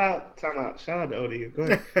 however, man. Shout out to ODU. Go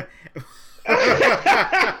ahead.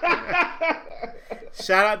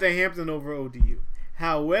 Shout out to Hampton over ODU.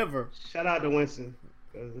 However, shout out to Winston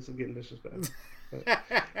because this is getting disrespectful.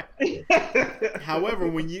 However,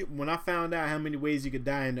 when I found out how many ways you could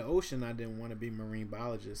die in the ocean, I didn't want to be a marine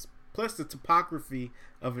biologist. Plus, the topography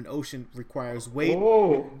of an ocean requires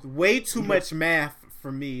Oh, way too much math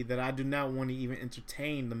for me that I do not want to even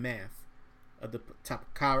entertain the math of the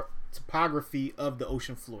topography of the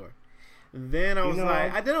ocean floor. And then I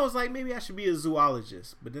was like, maybe I should be a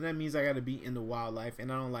zoologist, but then that means I got to be into wildlife,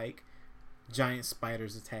 and I don't like giant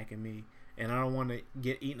spiders attacking me, and I don't want to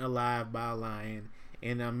get eaten alive by a lion,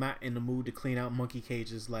 and I'm not in the mood to clean out monkey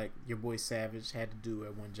cages like your boy Savage had to do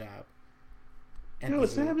at one job. Yo,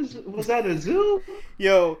 Savage was at a zoo?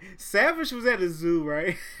 Yo, Savage was at a zoo,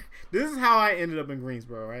 right? This is how I ended up in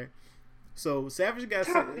Greensboro, right? So Savage got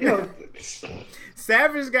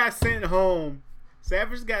Savage got sent home.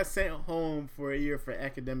 Savage got sent home for a year for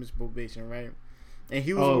academic probation, right? And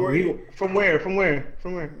he was from where?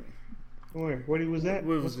 Where he was at?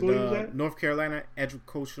 What school he was at? North Carolina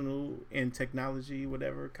Agricultural and Technology,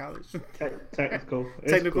 whatever college. Technical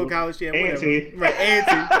college, yeah, whatever. A&T. Right, A&T.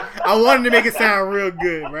 I wanted to make it sound real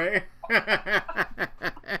good, right?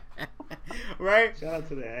 Right? Shout out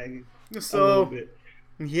to the Aggie. So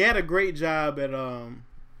he had a great job at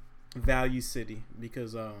Value City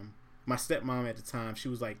because my stepmom at the time, she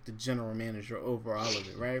was like the general manager over all of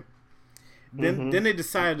it, right? Then they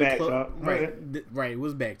decided to close. Right. It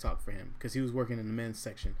was bag talk for him because he was working in the men's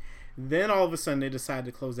section. Then all of a sudden they decided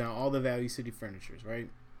to close down all the Value City furnitures, right?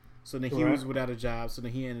 So then he was without a job. So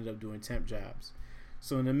then he ended up doing temp jobs.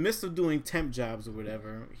 So in the midst of doing temp jobs or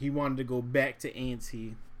whatever, he wanted to go back to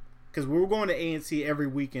A&T because we were going to A&T every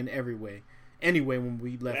weekend, anyway, when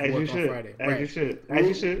we left work on Friday. As you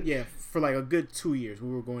should. Yeah, for like a good 2 years,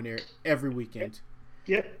 we were going there every weekend.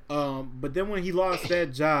 Yep. But then when he lost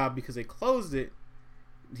that job because they closed it,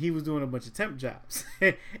 he was doing a bunch of temp jobs.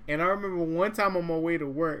 And I remember one time on my way to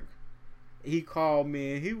work, he called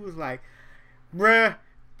me and he was like, bruh,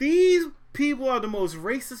 these people are the most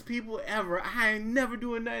racist people ever. I ain't never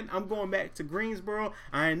doing nothing. I'm going back to Greensboro.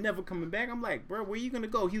 I ain't never coming back. I'm like, bruh, where you gonna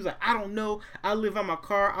go? He was like, I don't know. I live on my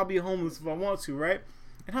car. I'll be homeless if I want to, right?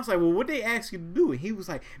 And I was like, well, what they ask you to do? And he was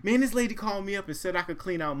like, man, this lady called me up and said I could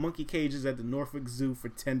clean out monkey cages at the Norfolk Zoo for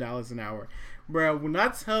 $10 an hour. Bro, when I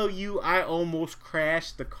tell you I almost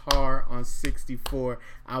crashed the car on 64,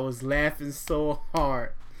 I was laughing so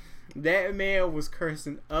hard. That man was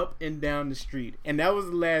cursing up and down the street. And that was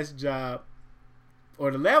the last job,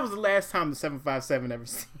 or that was the last time the 757 ever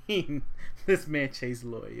seen this man chase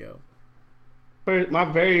Lloyd, yo. My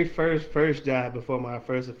very first job before my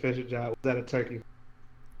first official job was at a turkey.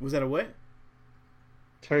 Was that a what?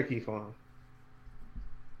 Turkey farm.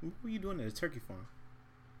 What were you doing at a turkey farm?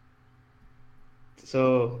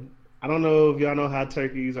 So, I don't know if y'all know how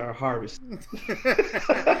turkeys are harvested.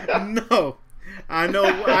 No. I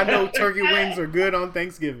know turkey wings are good on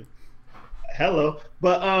Thanksgiving. Hello.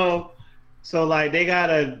 But so like they got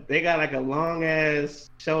like a long ass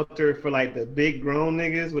shelter for like the big grown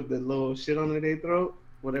niggas with the little shit under their throat.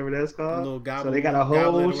 Whatever that's called. A little gobbler, so they got a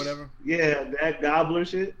whole or whatever. Yeah, that gobbler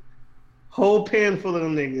shit. Whole pen full of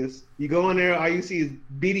them niggas. You go in there, all you see is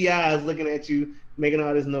beady eyes looking at you, making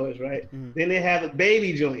all this noise, right? Mm-hmm. Then they have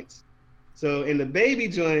baby joints. So in the baby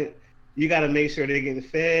joint, you got to make sure they're getting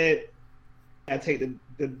fed. I take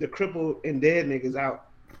the crippled and dead niggas out.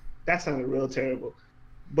 That sounded real terrible,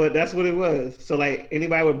 but that's what it was. So like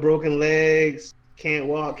anybody with broken legs, can't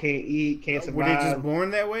walk, can't eat, can't survive. Were they just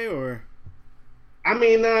born that way, or? I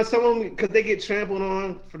mean, someone, because they get trampled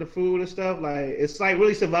on for the food and stuff. Like, it's like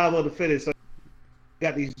really survival of the fittest. So you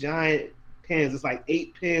got these giant pens. It's like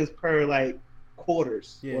 8 pens per like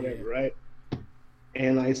quarters, whatever, right?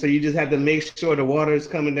 And like, so you just have to make sure the water is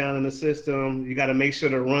coming down in the system. You got to make sure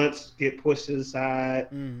the runts get pushed to the side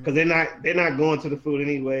because they're not going to the food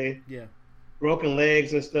anyway. Yeah. Broken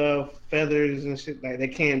legs and stuff, feathers and shit, like they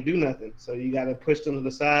can't do nothing. So you got to push them to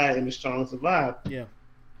the side and the strong survive. Yeah.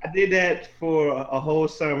 I did that for a whole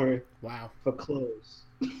summer. Wow. For clothes.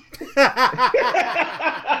 I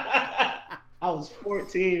was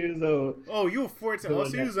 14 years old. Oh, you were 14. Oh,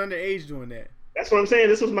 so you was underage doing that. That's what I'm saying.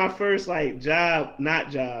 This was my first like job, not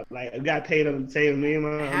job. Like I got paid on the table. Me and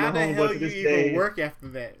my How the hell you even work after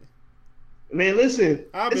that? Man, listen.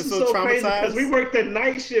 I've been so traumatized because we worked the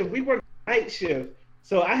night shift.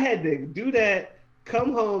 So I had to do that,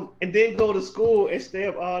 come home, and then go to school and stay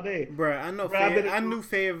up all day. Bruh, I knew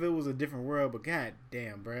Fayetteville was a different world, but god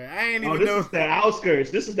damn, bruh. I ain't even know. This is the outskirts.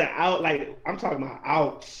 This is the out, like, I'm talking about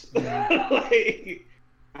outs. Like,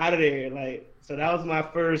 out of there. Like, so that was my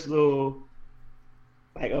first little,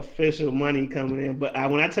 like, official money coming in. But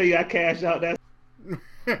when I tell you I cashed out, that's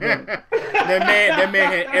that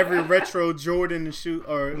man had every retro Jordan shoe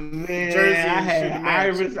or jersey. I had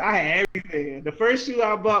Iris. I had everything. The first shoe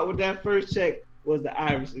I bought with that first check was the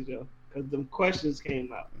Irises, yo, because them questions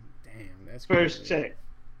came out. Damn, that's first crazy. Check.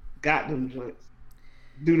 got them joints.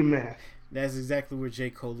 Do the math. That's exactly where J.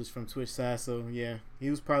 Cole is from, Twitch side. So yeah, he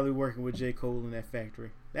was probably working with J. Cole in that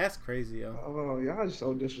factory. That's crazy, yo. Oh, y'all just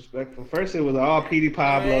so disrespectful. First it was all Petey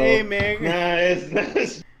Pablo. Hey man. Nah,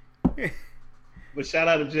 it's but shout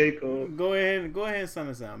out to J. Cole. Go ahead and sign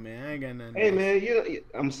us out, man. I ain't got nothing. Hey else. man,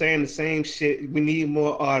 I'm saying the same shit. We need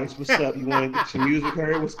more artists. What's up? You want to get your music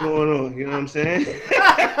heard? What's going on? You know what I'm saying?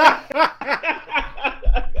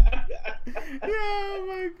 Oh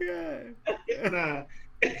my god. Nah.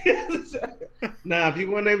 Nah, if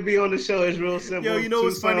you want to be on the show, it's real simple. Yo, you know 2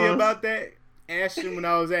 what's funny songs. about that? Ashton, when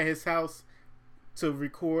I was at his house to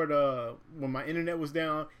record when my internet was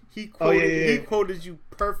down, he quoted you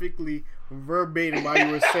perfectly verbatim while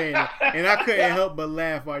you were saying it. And I couldn't help but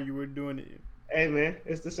laugh while you were doing it. Hey man,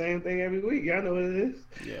 it's the same thing every week. Y'all know what it is.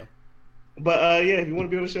 Yeah. But yeah, if you want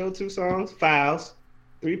to be on the show, 2 songs, files,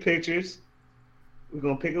 3 pictures. We're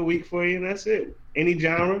gonna pick a week for you, and that's it. Any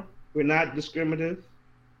genre. We're not discriminative,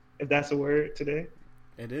 if that's a word today.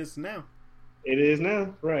 It is now. It is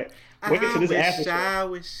now, right? Wait to this after show.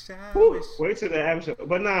 Wait to the after show.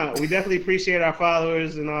 But nah, we definitely appreciate our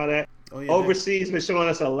followers and all that. Oh, yeah, Overseas been showing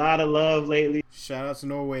us a lot of love lately. Shout out to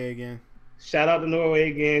Norway again. Shout out to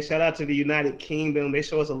Norway again. Shout out to the United Kingdom. They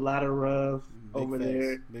show us a lot of love over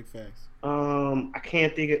there. Big facts. I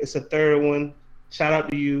can't think it's a third one. Shout out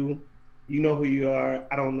to you. You know who you are.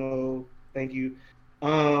 I don't know. Thank you.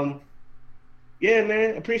 Yeah,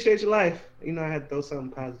 man. Appreciate your life. You know, I had to throw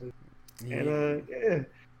something positive. Yeah. And yeah.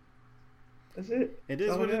 That's it. It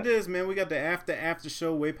is what it is, man. We got the after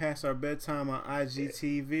show way past our bedtime on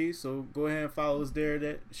IGTV. So go ahead and follow us there.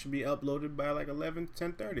 That should be uploaded by like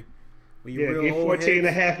 10:30. Yeah, get 14 and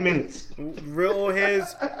a half minutes. Real old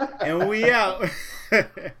heads, and we out.